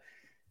that, but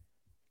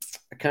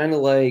I kind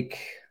of like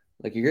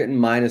you're getting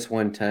minus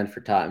 110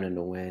 for Tottenham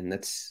to win.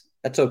 That's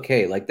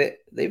okay. Like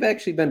they've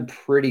actually been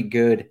pretty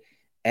good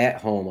at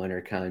home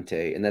under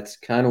Conte, and that's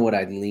kind of what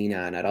I'd lean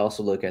on. I'd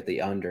also look at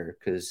the under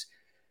because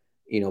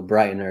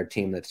Brighton are a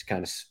team that's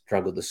kind of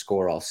struggled to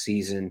score all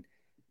season.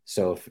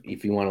 So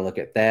if you want to look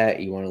at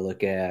that, you want to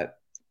look at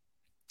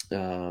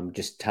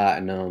Just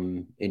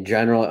Tottenham in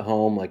general at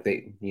home, like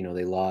they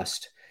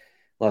lost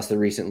the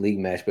recent league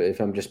match. But if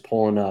I'm just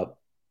pulling up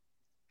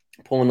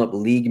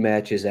league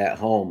matches at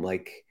home,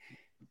 like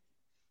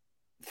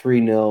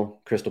 3-0,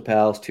 Crystal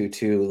Palace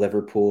 2-2,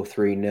 Liverpool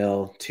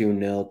 3-0,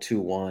 2-0,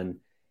 2-1.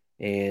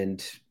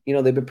 And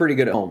they've been pretty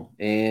good at home.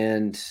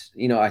 And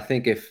I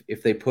think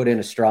if they put in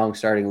a strong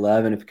starting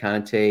 11, if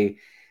Conte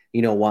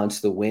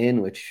wants the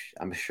win, which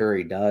I'm sure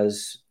he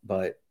does,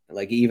 but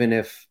like even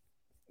if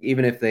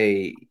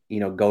they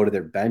go to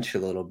their bench a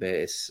little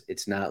bit,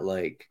 it's not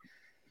like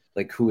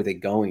who are they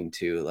going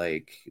to?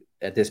 Like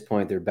at this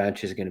point, their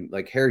bench is going to,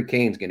 like, Harry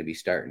Kane's going to be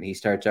starting. He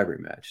starts every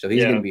match, so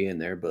he's going to be in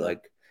there. But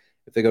like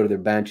if they go to their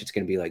bench, it's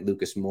going to be like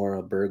Lucas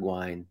Moura,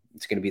 Bergwijn.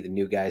 It's going to be the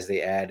new guys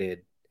they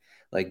added.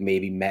 Like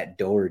maybe Matt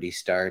Doherty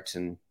starts,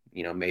 and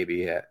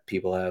maybe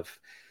people have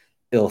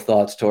ill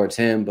thoughts towards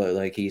him, but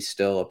like he's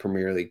still a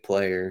Premier League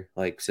player.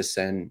 Like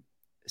Sessegnon,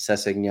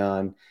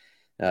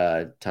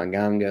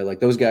 Tanganga, like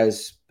those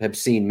guys have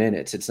seen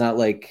minutes. It's not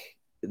like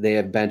they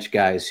have bench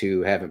guys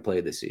who haven't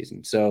played this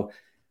season. So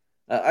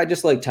I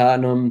just like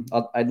Tottenham.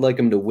 I'd like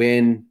them to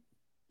win.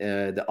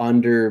 The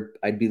under,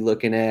 I'd be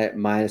looking at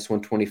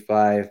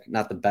 -125,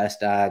 not the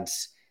best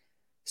odds.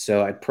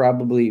 So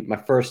my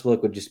first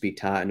look would just be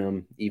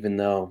Tottenham, even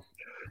though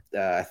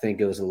I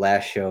think it was the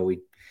last show,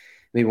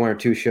 maybe one or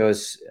two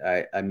shows,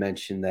 I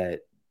mentioned that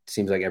it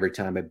seems like every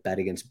time I bet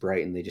against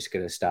Brighton, they just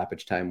get a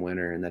stoppage time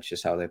winner, and that's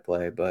just how they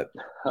play. But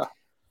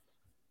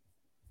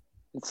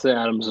it's the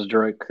Adams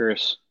Adroit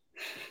curse.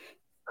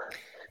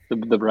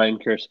 The Brighton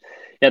curse.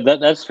 Yeah,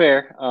 that's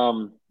fair. I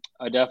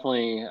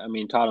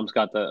mean, Tottenham's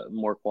got the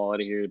more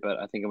quality here, but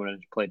I think I'm going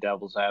to play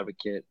devil's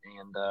advocate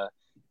and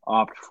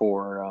opt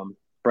for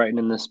Brighton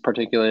in this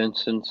particular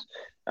instance.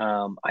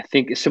 I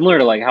think similar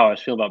to like how I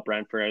was feeling about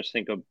Brentford, I just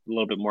think a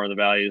little bit more of the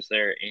values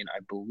there. And I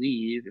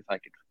believe if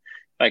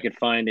I could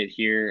find it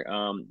here,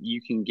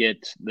 you can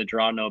get the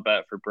draw no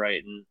bet for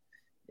Brighton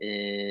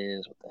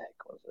is, what the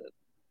heck was it?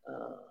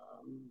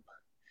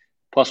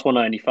 Plus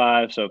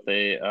 195. So if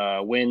they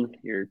win,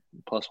 you're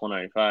plus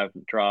 195.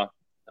 Draw,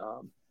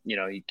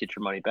 you get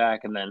your money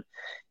back. And then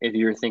if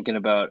you're thinking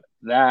about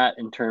that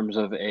in terms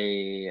of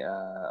a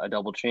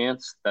double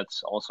chance,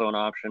 that's also an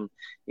option.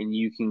 And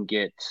you can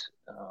get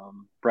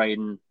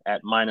Brighton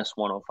at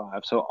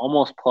 -105. So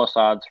almost plus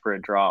odds for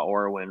a draw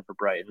or a win for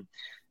Brighton.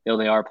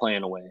 They are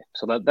playing away.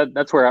 So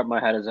that's where my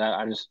head is at.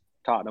 I just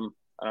Tottenham.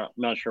 I'm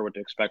not sure what to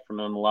expect from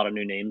them. A lot of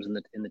new names in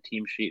the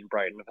team sheet, and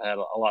Brighton have had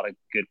a lot of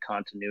good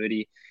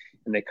continuity,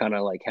 and they kind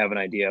of like have an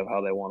idea of how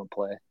they want to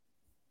play.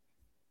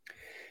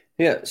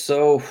 Yeah,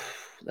 so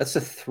that's the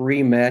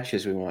 3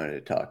 matches we wanted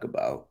to talk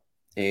about.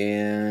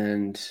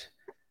 And so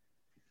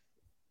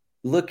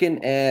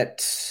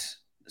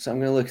I'm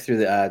going to look through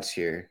the odds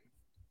here.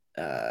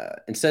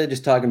 Instead of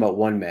just talking about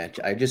one match,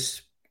 I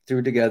just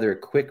threw together a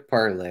quick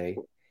parlay,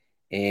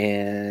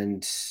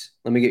 and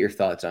let me get your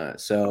thoughts on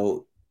it.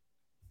 So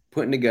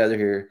putting together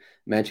here,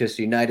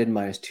 Manchester United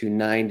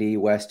 -290,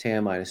 West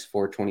Ham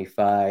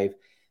 -425,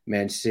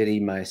 Man City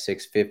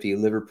 -650,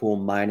 Liverpool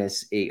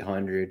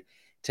 -800.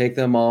 Take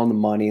them all on the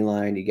money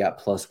line. You got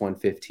plus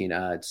 115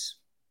 odds.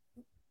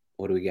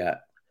 What do we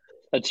got?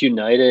 That's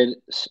United.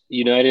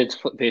 United's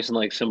facing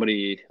like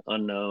somebody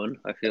unknown,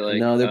 I feel like.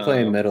 No, they're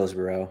playing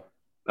Middlesbrough.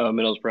 Oh,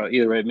 Middlesbrough.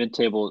 Either way,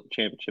 mid-table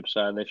championship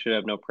side. They should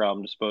have no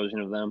problem disposing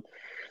of them.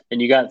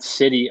 And you got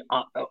City.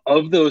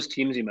 Of those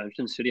teams you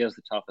mentioned, City has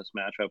the toughest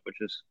matchup, which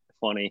is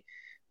funny.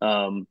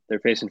 They're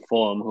facing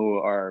Fulham, who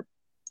are,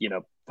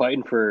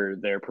 fighting for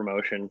their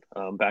promotion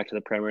back to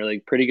the Premier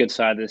League. Pretty good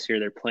side this year.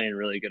 They're playing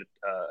really good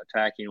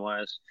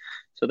attacking-wise.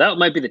 So that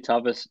might be the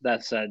toughest.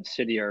 That said,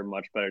 City are a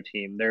much better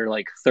team. Their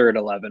like third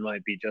 11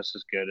 might be just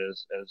as good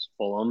as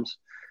Fulham's.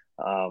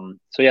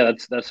 So yeah,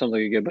 that sounds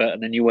like a good bet.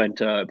 And then you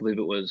went, I believe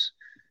it was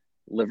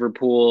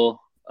Liverpool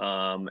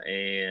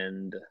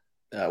and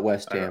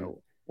West Ham.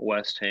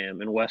 West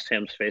Ham, and West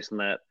Ham's facing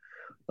that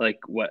like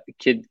what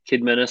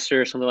Kidminster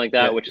or something like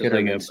that, which is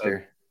like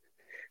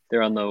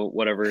they're on the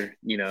whatever,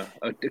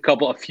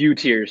 a few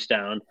tiers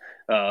down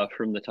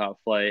from the top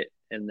flight.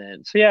 And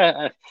then so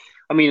yeah,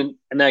 I mean,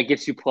 and that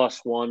gets you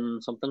plus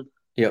one something.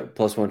 Yeah,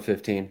 plus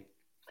 115.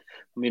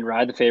 I mean,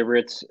 ride the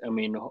favorites. I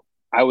mean,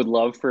 I would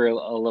love for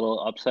a little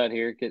upset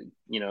here,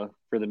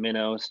 for the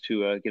minnows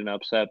to get an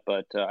upset,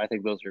 but I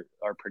think those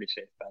are pretty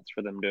safe bets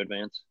for them to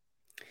advance.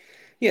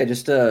 Yeah,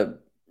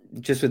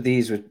 just with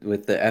these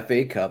with the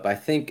FA Cup, I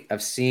think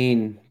I've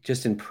seen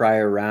just in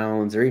prior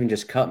rounds or even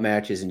just cup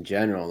matches in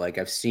general, like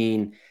I've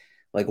seen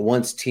like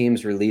once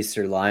teams release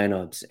their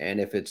lineups, and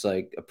if it's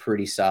like a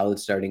pretty solid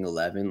starting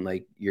 11,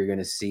 like you're going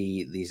to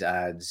see these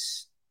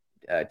odds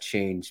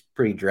change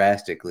pretty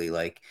drastically.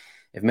 Like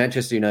if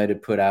Manchester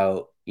United put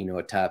out,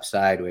 a top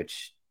side,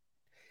 which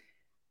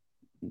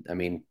I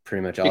mean,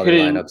 pretty much all their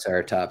lineups are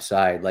a top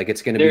side. Like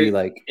it's going to be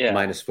like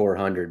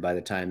 -400 by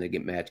the time the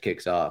match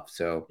kicks off.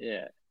 So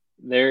yeah.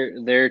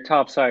 Their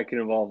top side can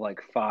involve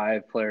like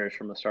 5 players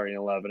from the starting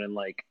 11 and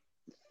like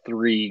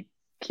 3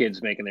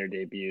 kids making their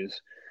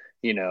debuts.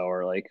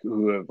 or like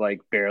who have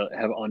like barely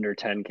have under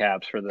 10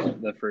 caps for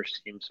the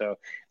first team. So,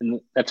 and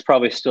that's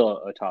probably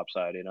still a top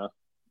side,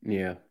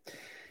 Yeah.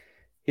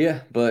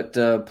 Yeah, but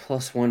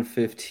plus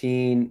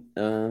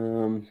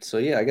 115. So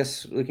yeah, I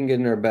guess we can get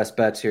into our best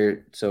bets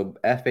here. So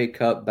FA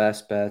Cup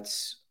best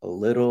bets, a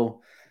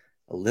little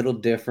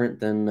different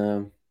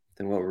than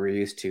what we're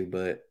used to,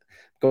 but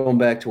going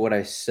back to what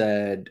I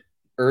said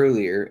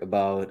earlier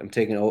about I'm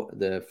taking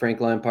the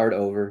Frank Lampard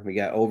over. We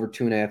got over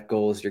 2.5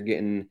 goals. You're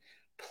getting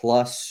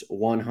plus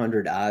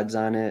 100 odds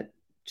on it.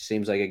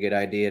 Seems like a good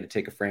idea to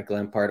take a Frank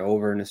Lampard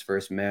over in his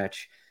first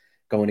match,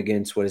 going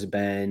against what has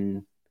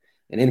been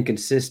an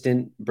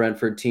inconsistent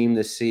Brentford team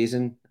this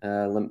season.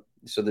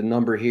 So the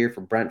number here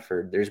for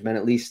Brentford, there's been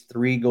at least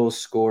 3 goals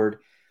scored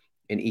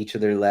in each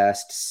of their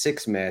last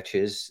 6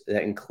 matches.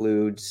 That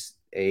includes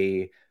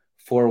a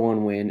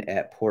 4-1 win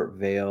at Port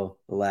Vale,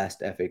 the last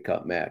FA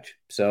Cup match.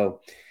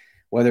 So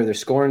whether they're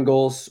scoring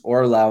goals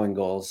or allowing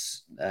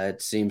goals,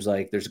 it seems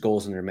like there's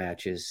goals in their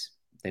matches.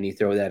 And you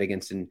throw that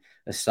against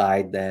a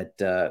side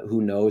that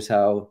who knows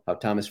how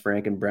Thomas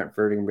Frank and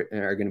Brentford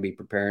are going to be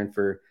preparing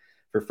for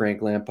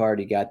Frank Lampard.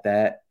 He got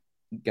that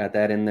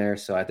in there.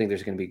 So I think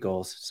there's going to be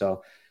goals.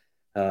 So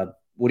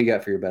what do you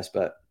got for your best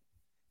bet?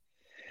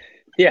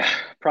 Yeah,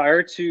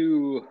 prior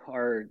to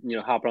our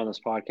hopping on this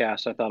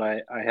podcast, I thought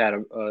I had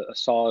a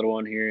solid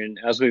one here, and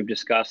as we've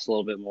discussed a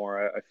little bit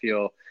more, I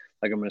feel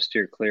like I'm going to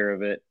steer clear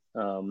of it.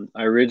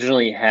 I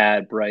originally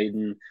had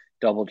Brighton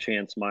double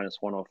chance minus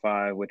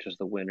 105, which is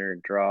the winner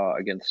draw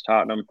against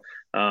Tottenham,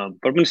 but I'm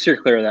going to steer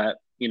clear of that.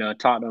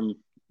 Tottenham,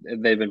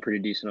 they've been pretty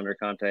decent under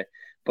Conte,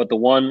 but the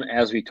one,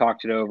 as we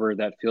talked it over,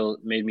 that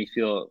made me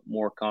feel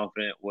more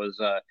confident was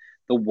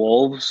the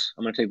Wolves.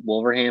 I'm going to take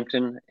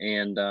Wolverhampton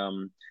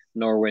and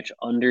Norwich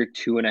under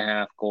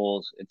 2.5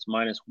 goals. It's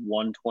minus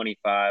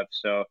 125.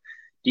 So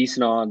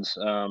decent odds,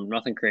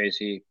 nothing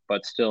crazy,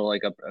 but still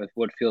like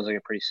what feels like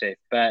a pretty safe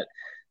bet.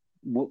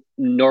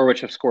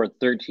 Norwich have scored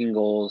 13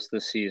 goals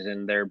this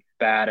season. They're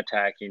bad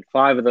attacking,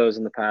 5 of those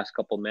in the past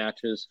couple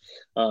matches.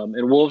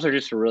 And Wolves are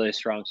just a really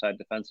strong side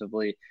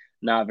defensively,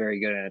 not very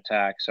good in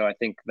attack. So I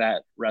think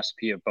that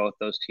recipe of both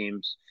those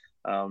teams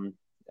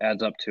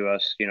adds up to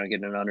us,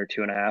 getting an under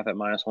 2.5 at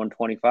minus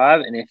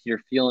 125. And if you're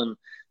feeling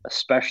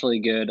especially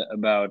good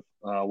about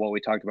what we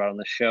talked about on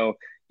the show,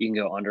 you can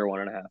go under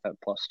 1.5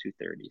 at plus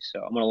 230.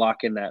 So I'm going to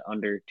lock in that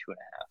under 2.5.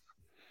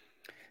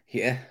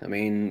 Yeah, I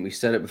mean, we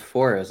said it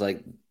before. I was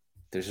like,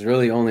 there's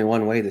really only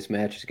one way this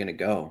match is going to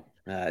go.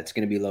 It's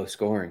going to be low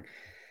scoring.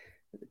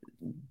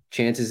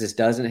 Chances this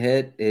doesn't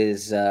hit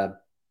is if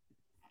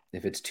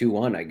it's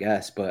 2-1, I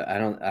guess, but I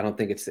don't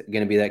think it's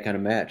going to be that kind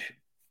of match.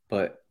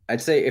 But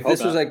I'd say if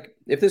this was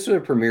a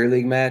Premier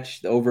League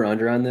match, the over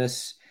under on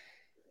this,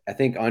 I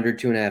think under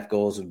 2.5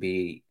 goals would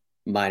be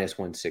minus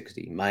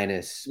 160,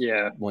 minus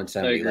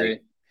 170. I agree.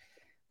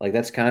 Like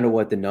that's kind of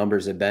what the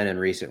numbers have been in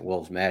recent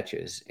Wolves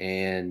matches.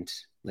 And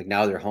like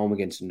now they're home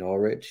against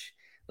Norwich.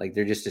 Like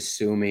they're just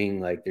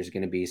assuming like there's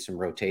going to be some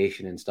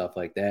rotation and stuff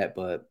like that.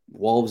 But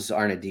Wolves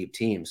aren't a deep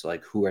team. So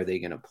like who are they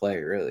going to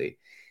play really?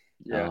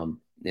 Yeah.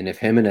 And if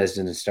Jimenez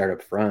doesn't start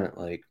up front,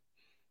 like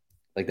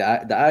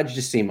the odds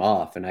just seem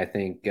off. And I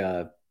think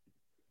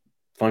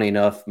funny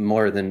enough,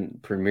 more than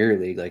Premier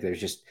League, like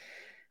there's just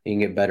you can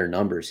get better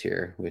numbers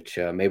here, which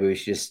maybe we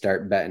should just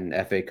start betting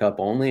FA Cup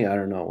only. I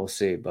don't know. We'll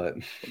see. But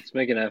let's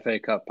make an FA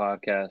Cup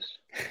podcast.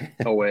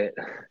 Oh, wait.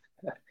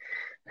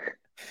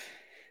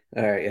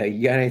 All right.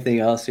 You got anything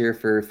else here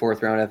for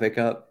 4th round FA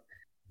Cup?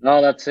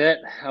 No, that's it.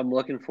 I'm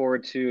looking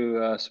forward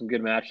to some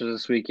good matches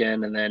this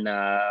weekend. And then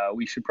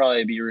we should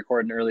probably be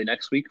recording early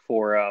next week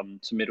for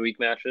some midweek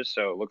matches.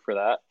 So look for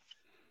that.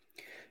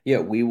 Yeah,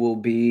 we will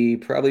be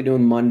probably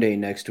doing Monday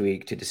next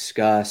week to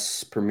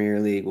discuss Premier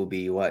League. Will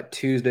be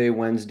Tuesday,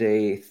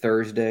 Wednesday,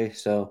 Thursday.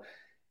 So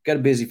got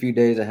a busy few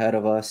days ahead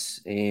of us.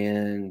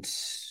 And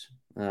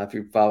if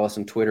you follow us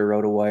on Twitter,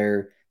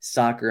 RotoWire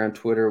Soccer on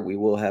Twitter, we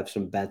will have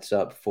some bets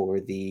up for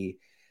we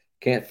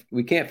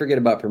can't forget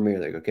about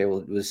Premier League. Okay,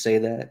 we'll say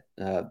that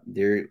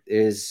there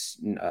is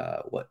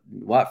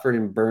Watford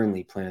and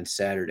Burnley playing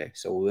Saturday,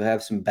 so we'll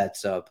have some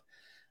bets up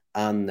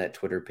on that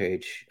Twitter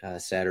page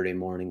Saturday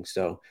morning.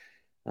 So.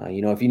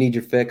 If you need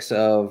your fix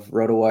of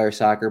RotoWire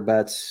soccer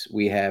bets,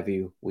 we have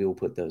you. We will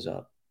put those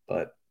up.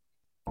 But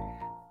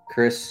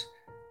Chris,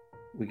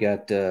 we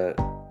got there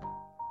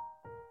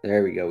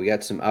we go. We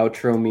got some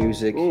outro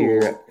music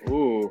here.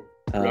 Ooh,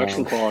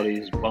 production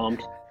quality is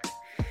bumped.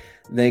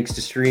 Thanks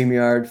to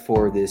StreamYard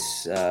for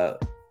this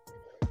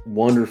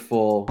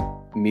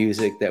wonderful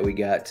music that we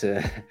got to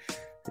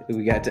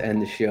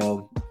end the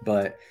show.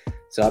 But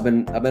so I've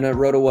been at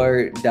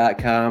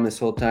rotowire.com this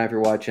whole time. If you're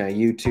watching on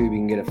YouTube, you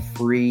can get a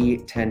free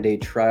 10-day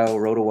trial,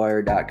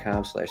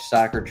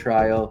 rotowire.com/soccer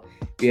trial.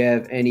 If you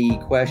have any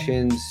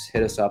questions,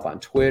 hit us up on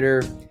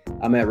Twitter.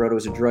 I'm at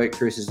RotoZadroit.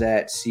 Chris is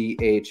at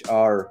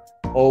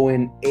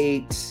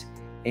CHROwen8.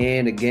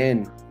 And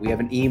again, we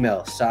have an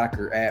email,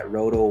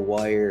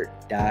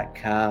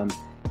 soccer@rotowire.com.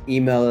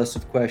 Email us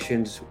with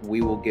questions.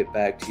 We will get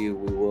back to you.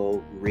 We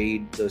will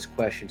read those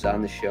questions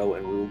on the show,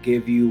 and we will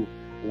give you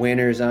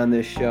winners on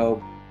this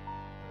show.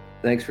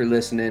 Thanks for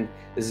listening.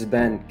 This has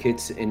been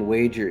Kits and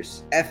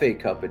Wagers, FA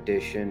Cup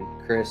edition.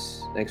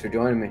 Chris, thanks for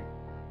joining me.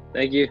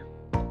 Thank you.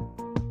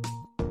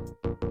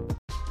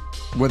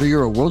 Whether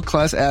you're a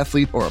world-class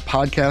athlete or a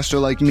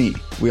podcaster like me,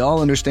 we all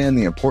understand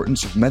the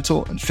importance of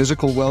mental and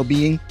physical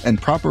well-being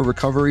and proper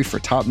recovery for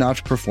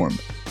top-notch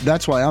performance.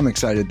 That's why I'm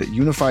excited that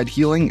Unified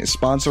Healing is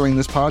sponsoring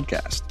this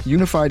podcast.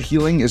 Unified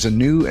Healing is a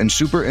new and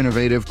super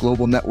innovative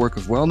global network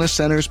of wellness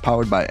centers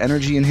powered by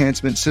Energy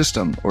Enhancement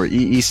System, or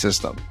EE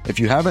System. If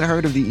you haven't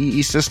heard of the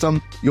EE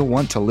System, you'll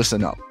want to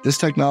listen up. This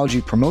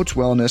technology promotes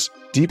wellness,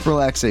 deep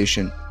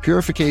relaxation,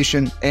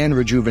 purification, and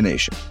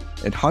rejuvenation.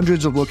 In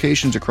hundreds of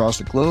locations across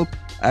the globe,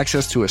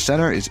 access to a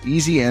center is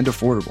easy and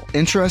affordable.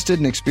 Interested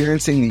in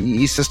experiencing the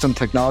EE System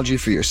technology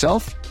for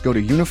yourself? Go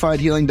to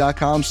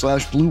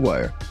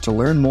unifiedhealing.com/bluewire to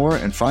learn more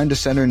and find a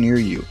center near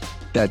you.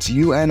 That's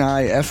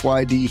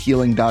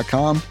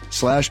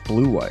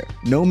unifydhealing.com/bluewire.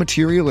 No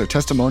material or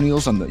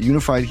testimonials on the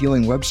Unified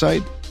Healing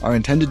website are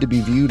intended to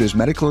be viewed as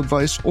medical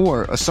advice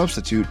or a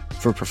substitute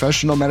for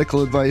professional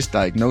medical advice,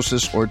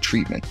 diagnosis, or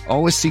treatment.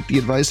 Always seek the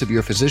advice of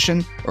your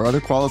physician or other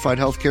qualified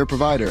healthcare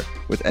provider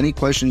with any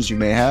questions you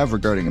may have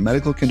regarding a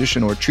medical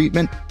condition or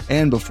treatment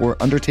and before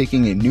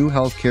undertaking a new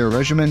healthcare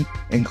regimen,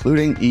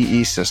 including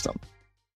EE System.